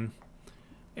this one.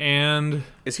 And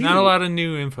Is he- not a lot of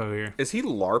new info here. Is he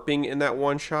LARPing in that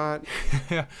one shot?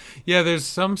 Yeah, there's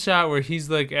some shot where he's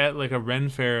like at like a Ren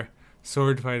Fair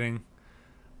sword fighting.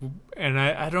 And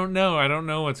I don't know. I don't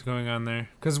know what's going on there.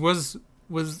 Because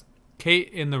was Kate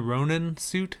in the Ronin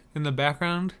suit in the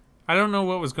background? I don't know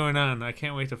what was going on. I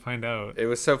can't wait to find out. It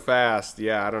was so fast.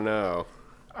 Yeah, I don't know.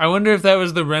 I wonder if that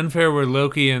was the Ren Fair where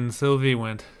Loki and Sylvie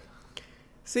went.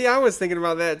 See, I was thinking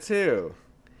about that too.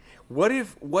 What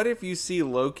if you see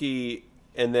Loki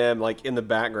and them like in the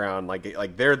background,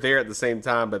 like they're there at the same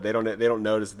time, but they don't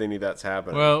notice that any of that's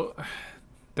happening. Well,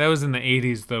 that was in the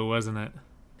 80s though, wasn't it?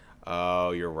 Oh,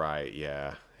 you're right.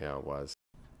 Yeah, it was.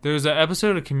 There was an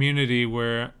episode of Community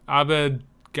where Abed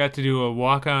got to do a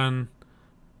walk-on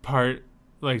part,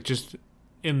 like just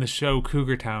in the show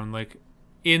Cougar Town. Like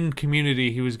in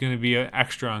Community, he was going to be an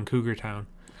extra on Cougar Town.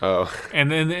 Oh,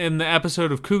 And then in the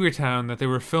episode of Cougar Town that they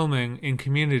were filming in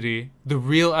Community, the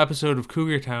real episode of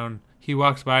Cougar Town, he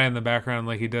walks by in the background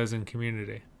like he does in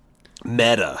Community.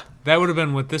 meta. That would have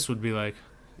been what this would be like.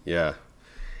 Yeah.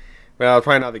 Well, it's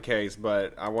probably not the case,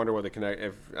 but I wonder what the connect.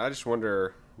 I just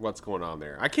wonder what's going on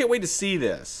there. I can't wait to see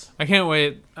this. I can't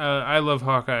wait. I love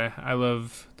Hawkeye. I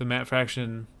love the Matt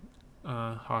Fraction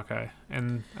Hawkeye.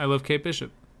 And I love Kate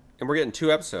Bishop. And we're getting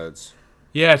 2 episodes.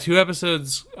 Yeah, 2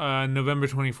 episodes November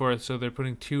 24th, so they're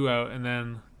putting 2 out, and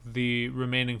then the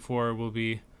remaining 4 will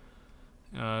be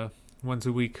once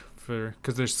a week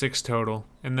because there's 6 total.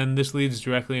 And then this leads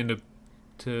directly into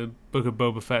Book of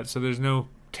Boba Fett, so there's no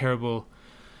terrible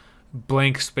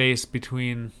blank space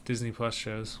between Disney Plus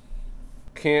shows.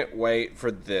 Can't wait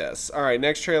for this. All right,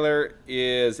 next trailer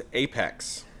is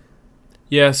Apex.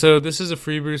 Yeah, so this is a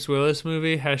Free Bruce Willis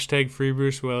movie. # Free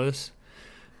Bruce Willis.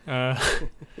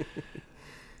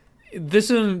 This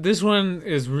one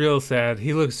is real sad.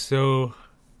 He looks so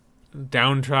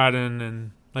downtrodden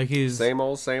and like he's Same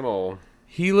old.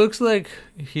 he looks like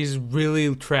he's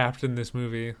really trapped in this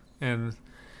movie, and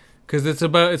because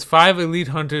it's 5 elite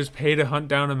hunters pay to hunt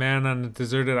down a man on a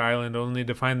deserted island only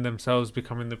to find themselves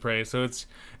becoming the prey. So it's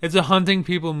a hunting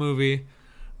people movie,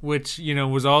 which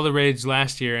was all the rage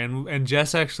last year, and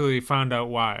Jess actually found out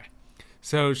why.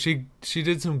 So she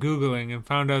did some Googling and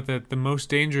found out that The Most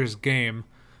Dangerous Game,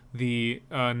 the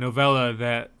novella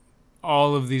that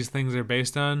all of these things are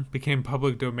based on, became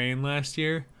public domain last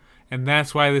year, and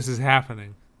that's why this is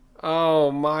happening. Oh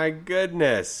my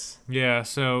goodness. Yeah,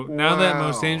 so now that Wow.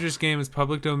 Most Dangerous Game is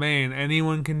public domain,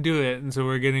 anyone can do it, and so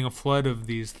we're getting a flood of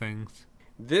these things.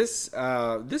 This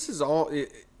is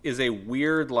a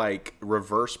weird like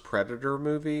reverse Predator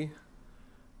movie.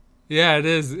 Yeah, it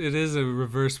is. It is a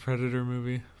reverse Predator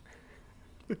movie.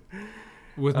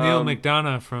 With Neil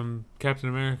McDonough from Captain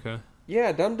America.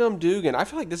 Yeah, Dum Dum Dugan. I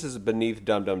feel like this is beneath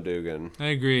Dum Dum Dugan. I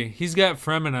agree. He's got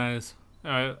Fremen eyes.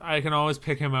 I can always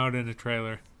pick him out in a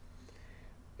trailer.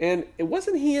 And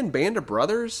wasn't he in Band of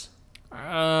Brothers?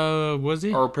 Was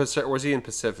he? Or was he in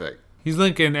Pacific? He's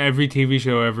like in every TV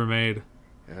show ever made.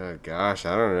 Oh, gosh,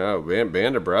 I don't know.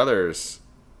 Band of Brothers.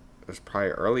 It was probably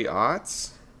early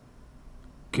aughts?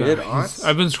 Mid aughts?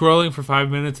 I've been scrolling for 5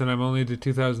 minutes and I'm only to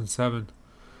 2007.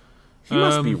 He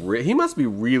must be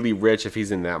really rich if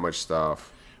he's in that much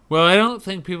stuff. Well, I don't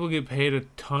think people get paid a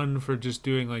ton for just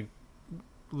doing like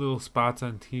little spots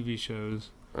on TV shows.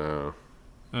 Oh.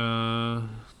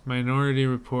 Minority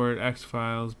Report,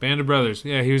 X-Files, Band of Brothers.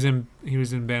 Yeah, he was in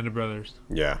Band of Brothers.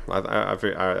 Yeah, I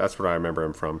that's what I remember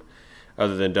him from,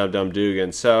 other than Dum Dum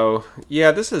Dugan. So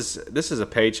yeah, this is a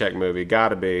paycheck movie.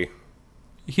 Gotta be.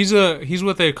 He's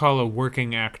what they call a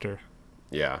working actor.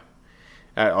 Yeah.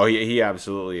 He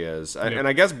absolutely is, Yeah. and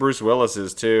I guess Bruce Willis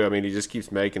is too. I mean, he just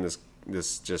keeps making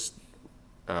this just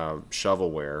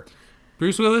shovelware.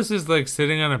 Bruce Willis is like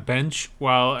sitting on a bench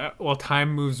while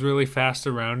time moves really fast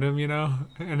around him,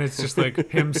 and it's just like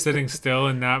him sitting still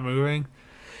and not moving.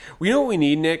 Well, you know what we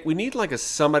need, Nick? We need like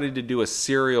somebody to do a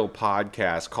serial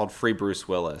podcast called Free Bruce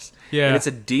Willis. Yeah. And it's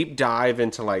a deep dive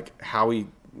into like how he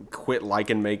quit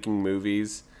liking making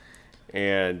movies,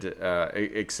 and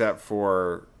except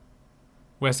for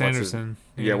Wes Anderson.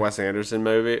 Wes Anderson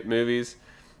movies.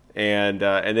 And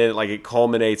then like it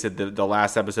culminates at the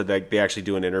last episode that they actually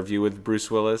do an interview with Bruce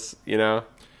Willis,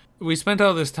 We spent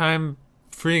all this time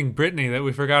freeing Britney that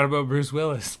we forgot about Bruce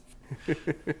Willis.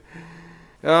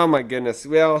 Oh my goodness.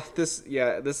 Well, this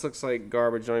looks like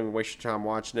garbage. Don't even waste your time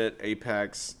watching it.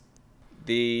 Apex.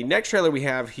 The next trailer we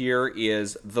have here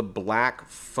is The Black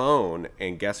Phone,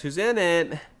 and guess who's in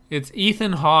it? It's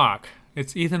Ethan Hawke.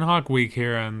 It's Ethan Hawke week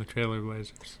here on the Trailer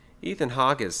Blazers. Ethan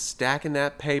Hawke is stacking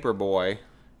that paper, boy.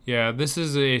 Yeah, this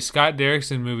is a Scott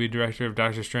Derrickson movie, director of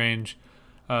Doctor Strange.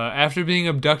 After being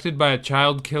abducted by a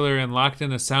child killer and locked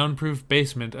in a soundproof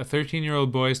basement, a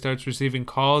 13-year-old boy starts receiving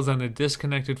calls on a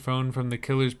disconnected phone from the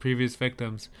killer's previous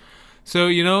victims. So,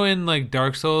 you know in like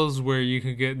Dark Souls where you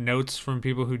can get notes from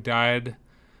people who died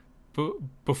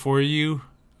before you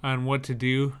on what to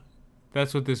do?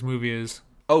 That's what this movie is.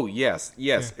 Oh, yes.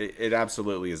 Yeah. It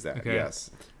absolutely is that. Okay. Yes.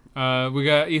 We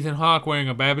got Ethan Hawke wearing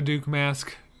a Babadook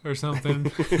mask or something.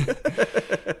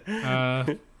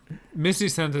 Missy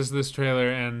sent us this trailer,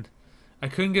 and I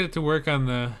couldn't get it to work on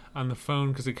the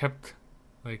phone because it kept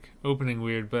like opening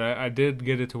weird. But I did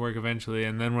get it to work eventually,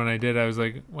 and then when I did, I was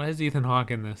like, "Why is Ethan Hawke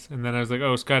in this?" And then I was like,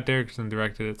 "Oh, Scott Derrickson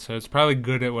directed it, so it's probably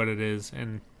good at what it is."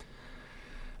 And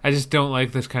I just don't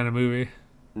like this kind of movie.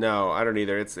 No, I don't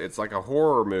either. It's like a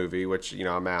horror movie, which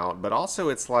I'm out. But also,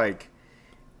 it's like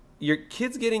your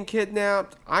kids getting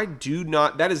kidnapped.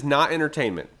 That is not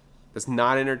entertainment. That's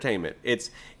not entertainment. It's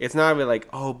not really like,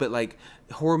 oh, but like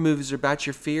horror movies are about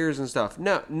your fears and stuff.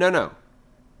 No.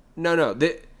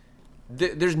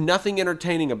 There's nothing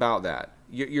entertaining about that.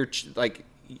 You're like,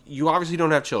 you obviously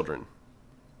don't have children.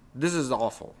 This is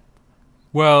awful.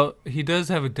 Well, he does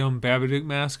have a dumb Babadook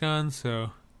mask on,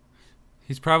 so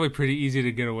he's probably pretty easy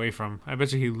to get away from. I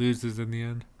bet you he loses in the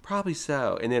end. Probably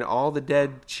so. And then all the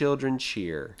dead children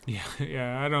cheer.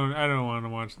 Yeah. I don't want to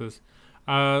watch this.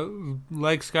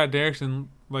 Like Scott Derrickson,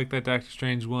 like that Doctor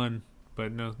Strange one,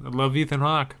 but no, I love Ethan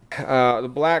Hawke.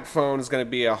 The Black Phone is going to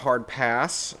be a hard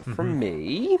pass from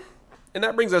me. And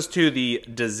that brings us to the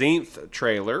Dezeenth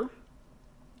trailer,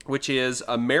 which is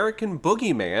American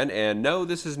Boogeyman. And no,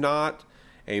 this is not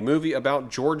a movie about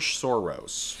George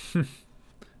Soros.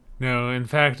 No, in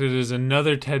fact, it is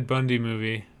another Ted Bundy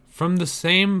movie from the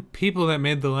same people that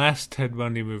made the last Ted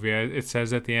Bundy movie. It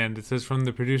says at the end. It says from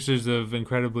the producers of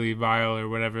Incredibly Vile or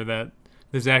whatever, that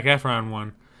the Zac Efron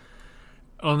one.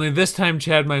 Only this time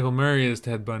Chad Michael Murray is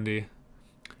Ted Bundy.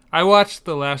 I watched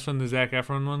the last one, the Zac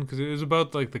Efron one, because it was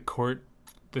about like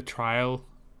the trial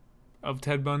of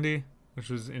Ted Bundy, which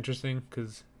was interesting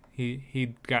because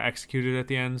he got executed at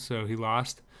the end, so he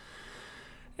lost.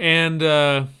 And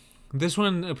this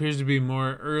one appears to be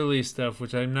more early stuff,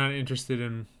 which I'm not interested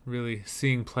in really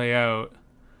seeing play out.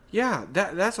 Yeah,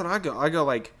 that's what I go. I go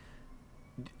like,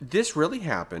 this really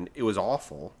happened. It was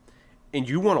awful, and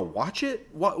you want to watch it?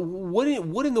 What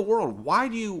in the world?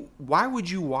 Why would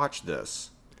you watch this?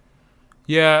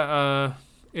 Yeah,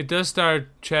 it does star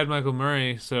Chad Michael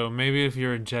Murray, so maybe if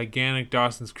you're a gigantic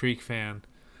Dawson's Creek fan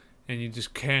and you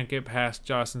just can't get past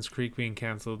Dawson's Creek being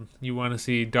canceled, you want to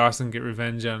see Dawson get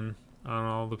revenge on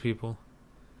all the people.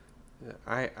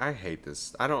 I hate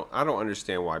this. I don't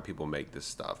understand why people make this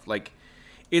stuff. Like,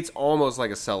 it's almost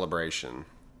like a celebration.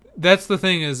 That's the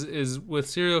thing is with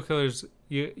serial killers,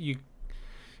 you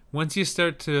once you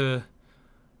start to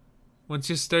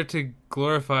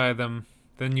glorify them,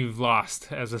 then you've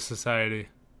lost as a society.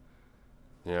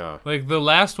 Yeah. Like the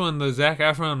last one, the Zac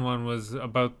Efron one, was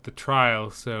about the trial,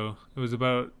 so it was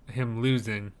about him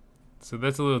losing. So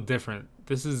that's a little different.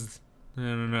 This is, I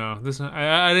don't know. This one,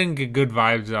 I didn't get good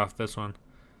vibes off this one.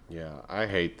 Yeah, I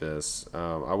hate this.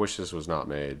 I wish this was not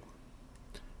made.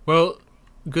 Well,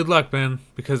 good luck, Ben,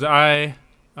 because I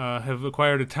have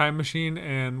acquired a time machine,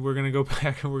 and we're gonna go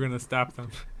back and we're gonna stop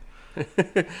them.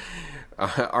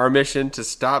 Our mission to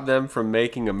stop them from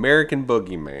making American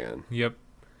Boogeyman. Yep.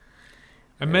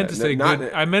 I meant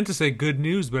to say good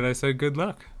news, but I said good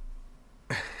luck.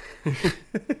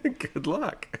 Good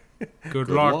luck. Good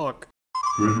luck.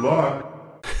 Good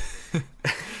luck.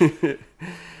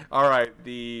 All right,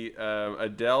 the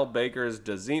Adele Baker's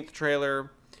Dezeenth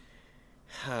trailer.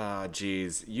 Ah,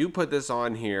 geez, you put this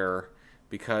on here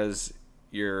because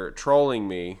you're trolling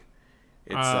me.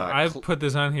 I've put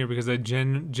this on here because I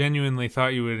genuinely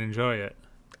thought you would enjoy it.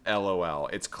 LOL.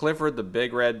 It's Clifford the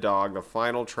Big Red Dog, the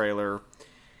final trailer.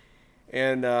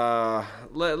 And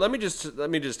let me just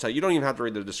tell you, you don't even have to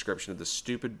read the description of this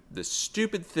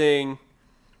stupid thing.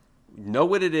 Know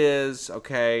what it is,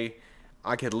 okay?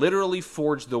 I could literally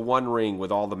forge the One Ring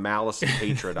with all the malice and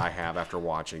hatred I have after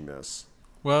watching this.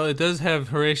 Well, it does have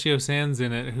Horatio Sands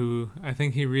in it, who I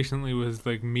think he recently was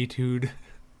like Me Too'd.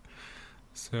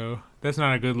 So that's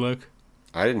not a good look.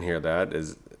 I didn't hear that.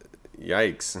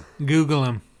 Yikes. Google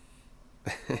him.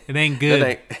 It ain't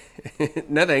good.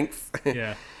 No thanks.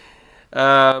 Yeah.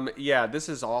 Yeah, this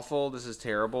is awful. This is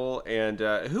terrible. And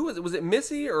who was it?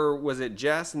 Missy or was it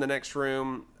Jess in the next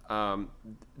room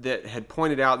that had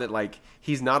pointed out that like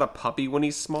he's not a puppy when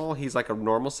he's small. He's like a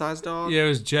normal sized dog. Yeah, it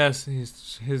was Jess.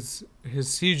 His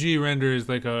CG render is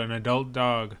like an adult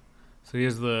dog, so he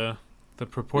has the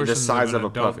proportions The size of an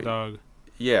of a adult puppy. dog.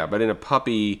 Yeah, but in a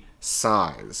puppy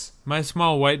size. My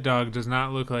small white dog does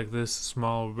not look like this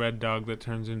small red dog that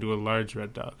turns into a large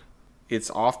red dog.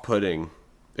 It's off-putting.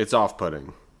 It's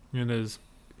off-putting. It is.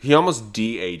 He almost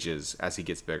de-ages as he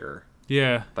gets bigger,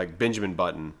 Yeah, like Benjamin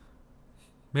Button.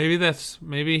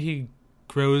 maybe he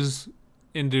grows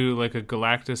into like a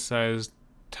Galactus-sized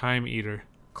time eater.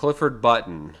 Clifford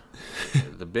Button,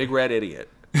 the big red idiot.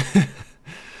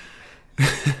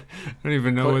 I don't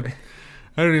even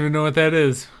know what that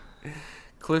is.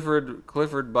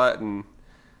 Clifford Button,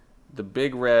 the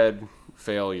big red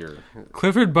failure.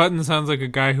 Clifford Button sounds like a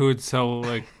guy who would sell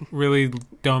like really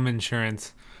dumb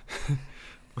insurance.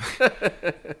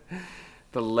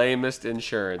 The lamest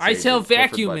insurance. I sell agent, Clifford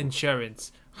vacuum Button.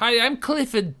 insurance. Hi, I'm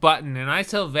Clifford Button, and I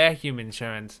sell vacuum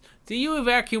insurance. Do you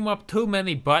vacuum up too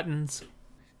many buttons?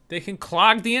 They can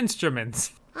clog the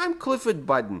instruments. I'm Clifford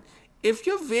Button. If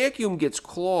your vacuum gets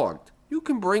clogged, you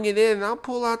can bring it in and I'll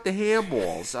pull out the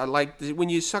hairballs. I like when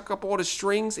you suck up all the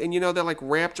strings and they're like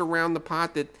wrapped around the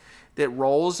pot that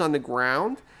rolls on the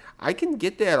ground. I can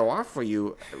get that off for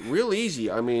you real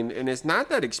easy. I mean, and it's not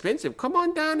that expensive. Come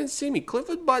on down and see me.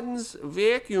 Clifford Button's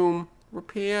Vacuum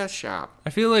Repair Shop. I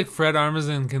feel like Fred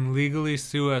Armisen can legally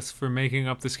sue us for making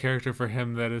up this character for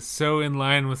him that is so in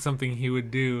line with something he would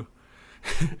do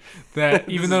that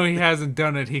even though he hasn't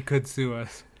done it, he could sue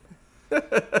us.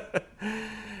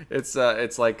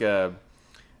 It's like a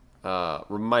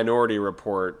Minority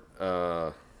Report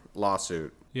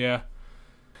lawsuit. Yeah.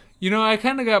 I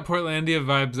kind of got Portlandia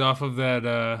vibes off of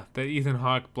that Ethan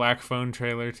Hawke Black Phone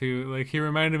trailer too. Like he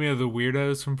reminded me of the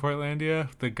weirdos from Portlandia,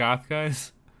 the goth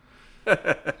guys.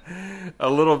 A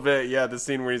little bit, yeah. The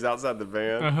scene where he's outside the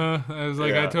van. I was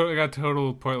like, Yeah. I got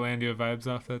total Portlandia vibes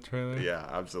off that trailer. Yeah,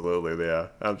 absolutely. Yeah,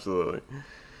 absolutely.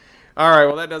 All right,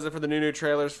 well, that does it for the new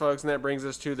trailers, folks, and that brings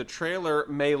us to the trailer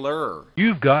mailer.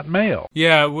 You've got mail.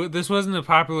 Yeah, this wasn't a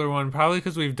popular one, probably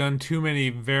because we've done too many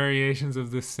variations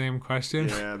of this same question.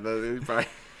 Yeah,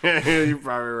 you're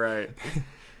probably right.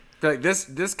 Like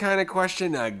this kind of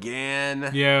question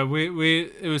again. Yeah,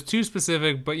 it was too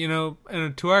specific, but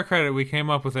and to our credit, we came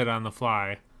up with it on the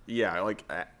fly. Yeah, like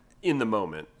in the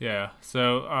moment. Yeah.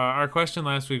 So our question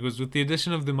last week was, with the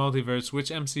addition of the multiverse, which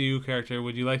MCU character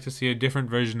would you like to see a different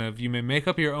version of? You may make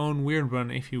up your own weird one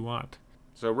if you want.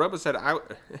 So Robo said,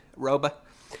 Robot?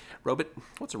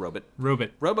 What's a robot?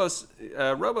 Robot.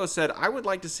 Robo said, I would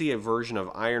like to see a version of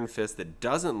Iron Fist that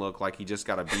doesn't look like he just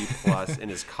got a B+ in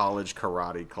his college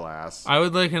karate class. I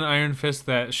would like an Iron Fist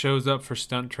that shows up for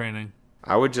stunt training.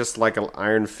 I would just like an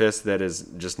Iron Fist that is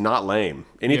just not lame.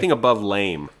 Anything above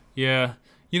lame. Yeah.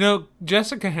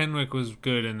 Jessica Henwick was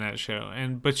good in that show,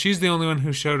 but she's the only one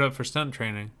who showed up for stunt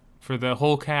training. For the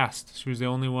whole cast, she was the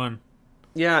only one.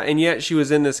 Yeah, and yet she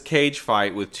was in this cage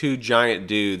fight with two giant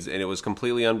dudes, and it was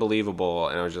completely unbelievable,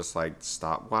 and I was just like,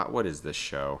 stop. What is this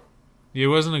show? It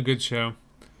wasn't a good show.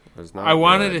 It was not I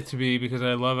wanted good. it to be because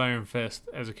I love Iron Fist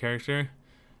as a character.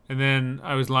 And then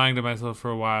I was lying to myself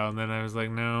for a while, and then I was like,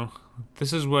 no,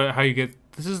 this is like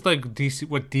DC,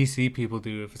 what DC people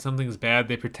do. If something's bad,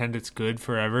 they pretend it's good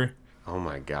forever. Oh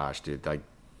my gosh, dude. Like,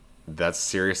 that's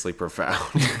seriously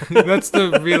profound. That's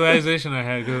the realization I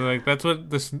had, because like that's what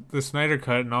the Snyder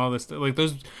Cut and all this, like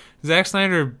those Zack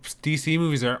Snyder DC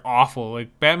movies are awful.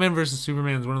 Like Batman vs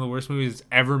Superman is one of the worst movies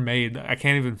ever made. I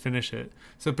can't even finish it.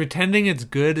 So pretending it's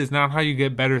good is not how you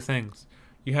get better things.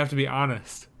 You have to be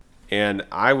honest. And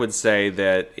I would say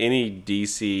that any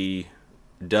DC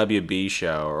WB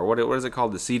show, or what is it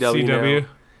called, the CW now?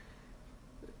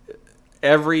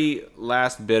 Every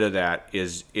last bit of that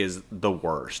is the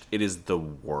worst. It is the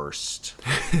worst.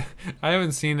 I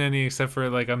haven't seen any except for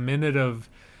like a minute of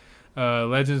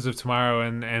Legends of Tomorrow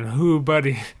and Who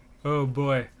Buddy. Oh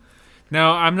boy.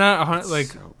 Now I'm not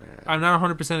So bad. I'm not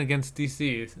 100% against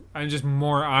DC. I'm just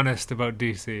more honest about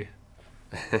DC.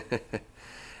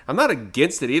 I'm not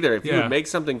against it either. If you Yeah. would make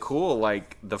something cool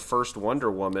like the first Wonder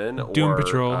Woman or Doom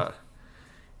Patrol.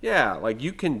 Yeah, like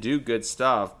you can do good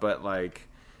stuff, but like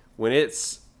when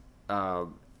it's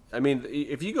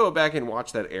if you go back and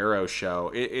watch that Arrow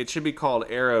show, it should be called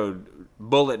Arrow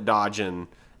Bullet Dodging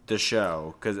the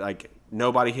Show, because like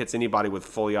nobody hits anybody with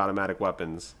fully automatic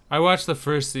weapons. I watched the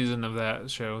first season of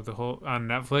that show, the whole on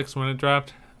Netflix when it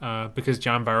dropped, because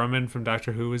John Barrowman from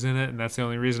Doctor Who was in it, and that's the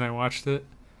only reason I watched it.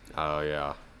 Oh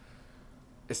yeah,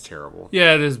 it's terrible.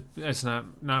 Yeah, it is. It's not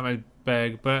my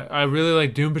bag, but I really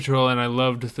like Doom Patrol and I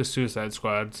loved the Suicide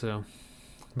Squad, so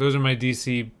those are my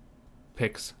DC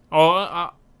picks. Oh,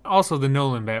 also the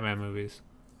Nolan Batman movies.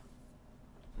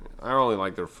 I only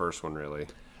like their first one, really.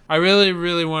 I really,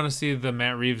 really want to see the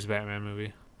Matt Reeves Batman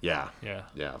movie. Yeah,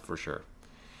 Yeah, for sure.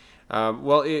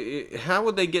 Well, how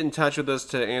would they get in touch with us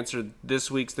to answer this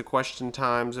week's The Question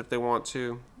Times if they want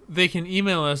to? They can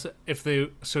email us if they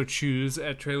so choose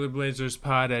at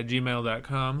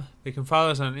trailerblazerspod@gmail.com. They can follow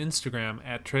us on Instagram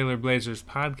at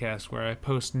trailerblazerspodcast, where I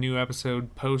post new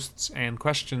episode posts and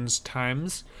questions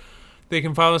times. They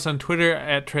can follow us on Twitter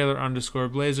at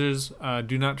trailer_blazers.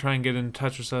 Do not try and get in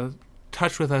touch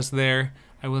with us there.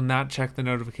 I will not check the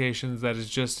notifications. That is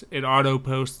just, it auto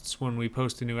posts when we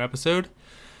post a new episode.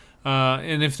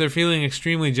 And if they're feeling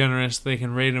extremely generous, they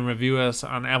can rate and review us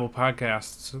on Apple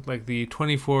Podcasts, like the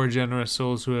 24 generous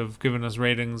souls who have given us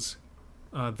ratings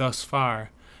thus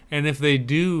far. And if they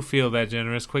do feel that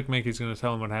generous, Quick Mickey's going to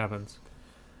tell them what happens.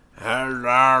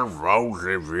 Hello, folks.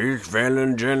 If he's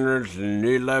feeling generous and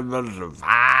he levels of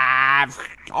 5,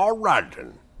 all right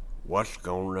then. What's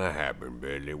going to happen,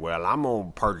 Billy? Well, I'm going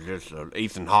to purchase an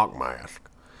Ethan Hawke mask,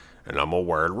 and I'm going to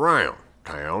wear it around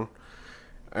town.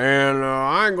 And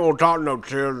I ain't gonna talk to no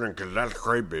children because that's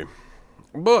creepy.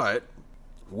 But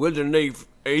with an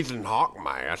Ethan Hawke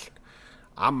mask,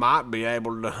 I might be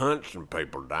able to hunt some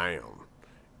people down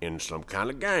in some kind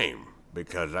of game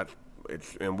because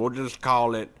and we'll just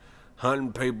call it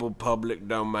Hunting People Public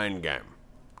Domain Game.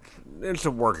 It's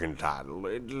a working title.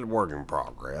 It's a work in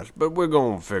progress, but we're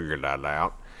gonna figure that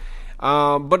out.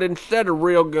 But instead of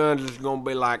real guns, it's gonna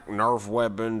be like Nerf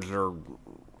weapons or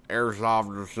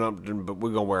airsoft or something, but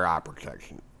we're going to wear eye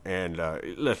protection. And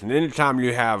listen, anytime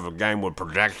you have a game with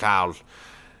projectiles,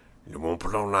 you won't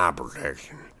put on eye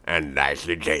protection. And that's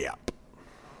the tip.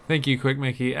 Thank you, Quick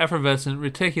Mickey. Effervescent,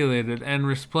 reticulated, and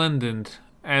resplendent,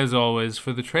 as always.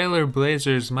 For the Trailer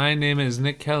Blazers, my name is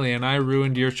Nick Kelly, and I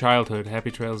ruined your childhood.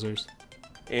 Happy Trailsers.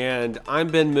 And I'm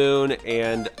Ben Moon,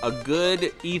 and a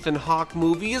good Ethan Hawke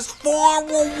movie is far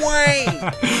away.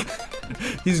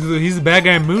 He's the bad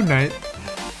guy in Moon Knight.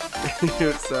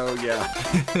 So, yeah.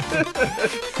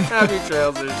 Happy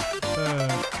Trailsers.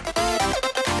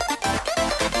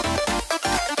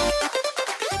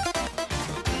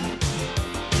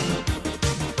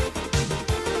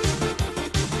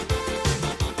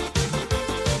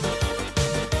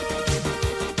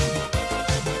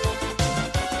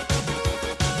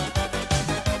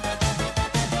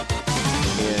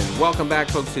 And welcome back,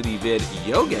 folks, to the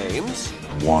Video Games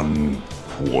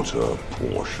 1/4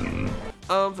 portion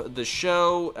of the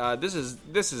show. This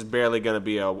is barely going to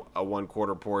be a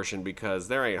 1/4 portion because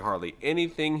there ain't hardly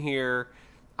anything here.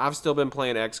 I've still been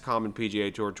playing XCOM and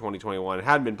PGA Tour 2021. I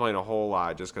hadn't been playing a whole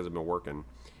lot just because I've been working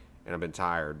and I've been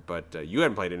tired. But you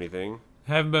hadn't played anything.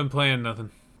 Haven't been playing nothing.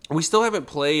 We still haven't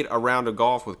played a round of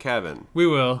golf with Kevin. We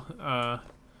will.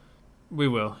 We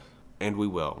will. And we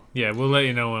will. Yeah, we'll let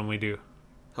you know when we do.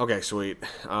 Okay, sweet.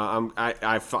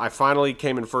 I finally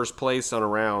came in first place on a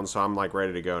round, so I'm like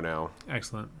ready to go now.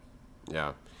 Excellent.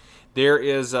 Yeah. There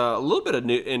is a little bit of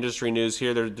new industry news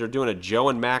here. They're doing a Joe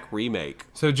and Mac remake.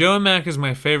 So Joe and Mac is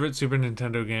my favorite Super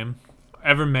Nintendo game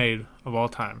ever made of all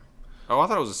time. Oh, I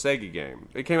thought it was a Sega game.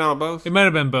 It came out on both? It might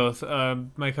have been both.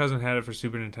 My cousin had it for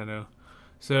Super Nintendo.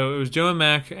 So it was Joe and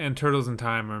Mac and Turtles in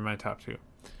Time are my top two.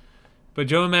 But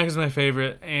Joe and Mac is my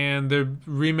favorite, and they're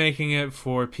remaking it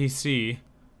for PC.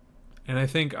 And I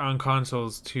think on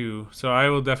consoles too. So I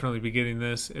will definitely be getting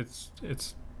this. It's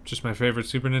just my favorite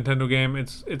Super Nintendo game.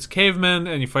 It's cavemen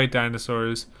and you fight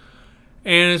dinosaurs,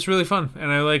 and it's really fun.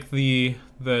 And I like the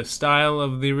style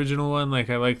of the original one. Like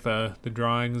I like the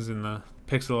drawings and the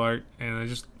pixel art, and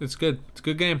it's good. It's a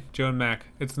good game. Joe and Mac.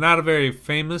 It's not a very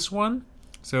famous one,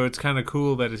 so it's kind of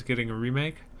cool that it's getting a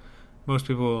remake. Most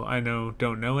people I know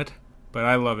don't know it, but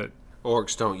I love it.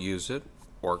 Orcs don't use it.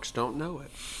 Orcs don't know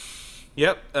it.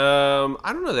 Yep.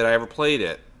 I don't know that I ever played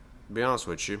it, to be honest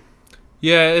with you.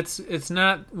 Yeah, it's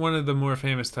not one of the more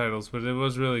famous titles, but it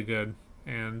was really good.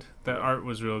 And the art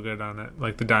was real good on it,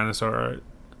 like the dinosaur art.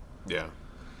 Yeah.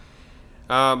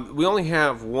 We only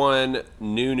have one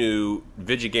new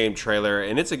video game trailer,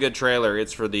 and it's a good trailer.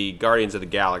 It's for the Guardians of the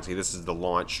Galaxy. This is the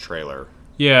launch trailer.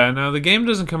 Yeah, now the game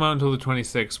doesn't come out until the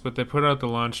 26th, but they put out the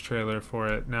launch trailer for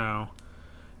it now.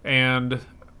 And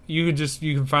you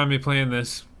can find me playing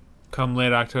this come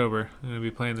late October. I'm going to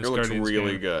be playing this Guardians game. It looks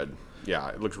really good. Yeah,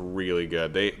 it looks really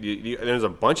good. There's a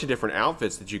bunch of different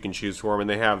outfits that you can choose for them, and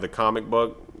they have the comic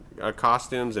book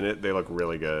costumes, and they look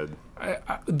really good.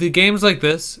 The games like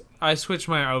this, I switch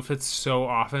my outfits so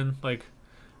often. Like,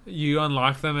 you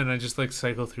unlock them, and I just, like,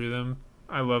 cycle through them.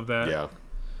 I love that. Yeah.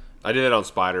 I did it on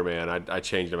Spider-Man. I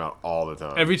changed them out all the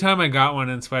time. Every time I got one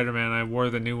in Spider-Man, I wore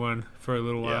the new one for a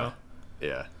little while.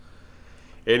 Yeah.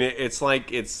 And it's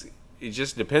like it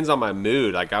just depends on my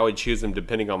mood. Like I would choose them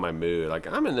depending on my mood. Like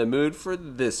I'm in the mood for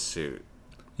this suit.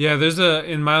 Yeah, there's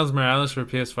in Miles Morales for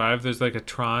PS5, there's like a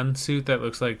Tron suit that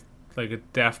looks like a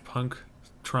Daft Punk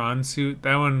Tron suit.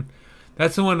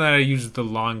 That's the one that I used the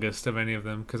longest of any of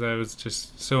them because I was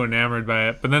just so enamored by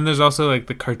it. But then there's also like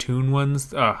the cartoon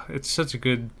ones. Oh, it's such a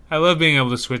good... I love being able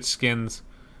to switch skins.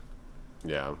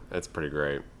 Yeah, that's pretty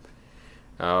great.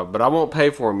 But I won't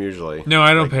pay for them usually. No,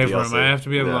 I don't like pay for them. I have to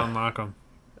be able to Yeah. unlock them.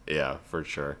 Yeah, for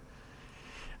sure.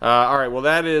 All right, well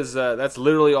that's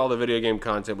literally all the video game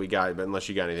content we got. But unless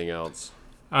you got anything else,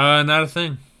 Not a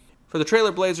thing. for the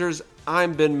Trailer Blazers,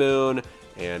 I'm Ben Moon,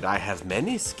 and I have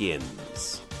many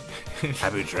skins.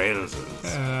 Happy trails.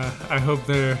 I hope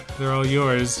they're all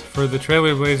yours. For the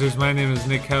Trailer Blazers, my name is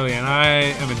Nick Kelly, and I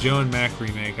am a Joe and Mac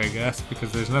remake, I guess,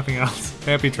 because there's nothing else.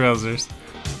 Happy Trailsers.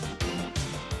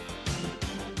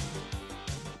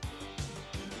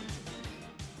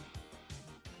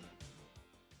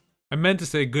 I meant to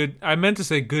say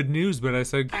good news, but I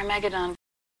said Armageddon.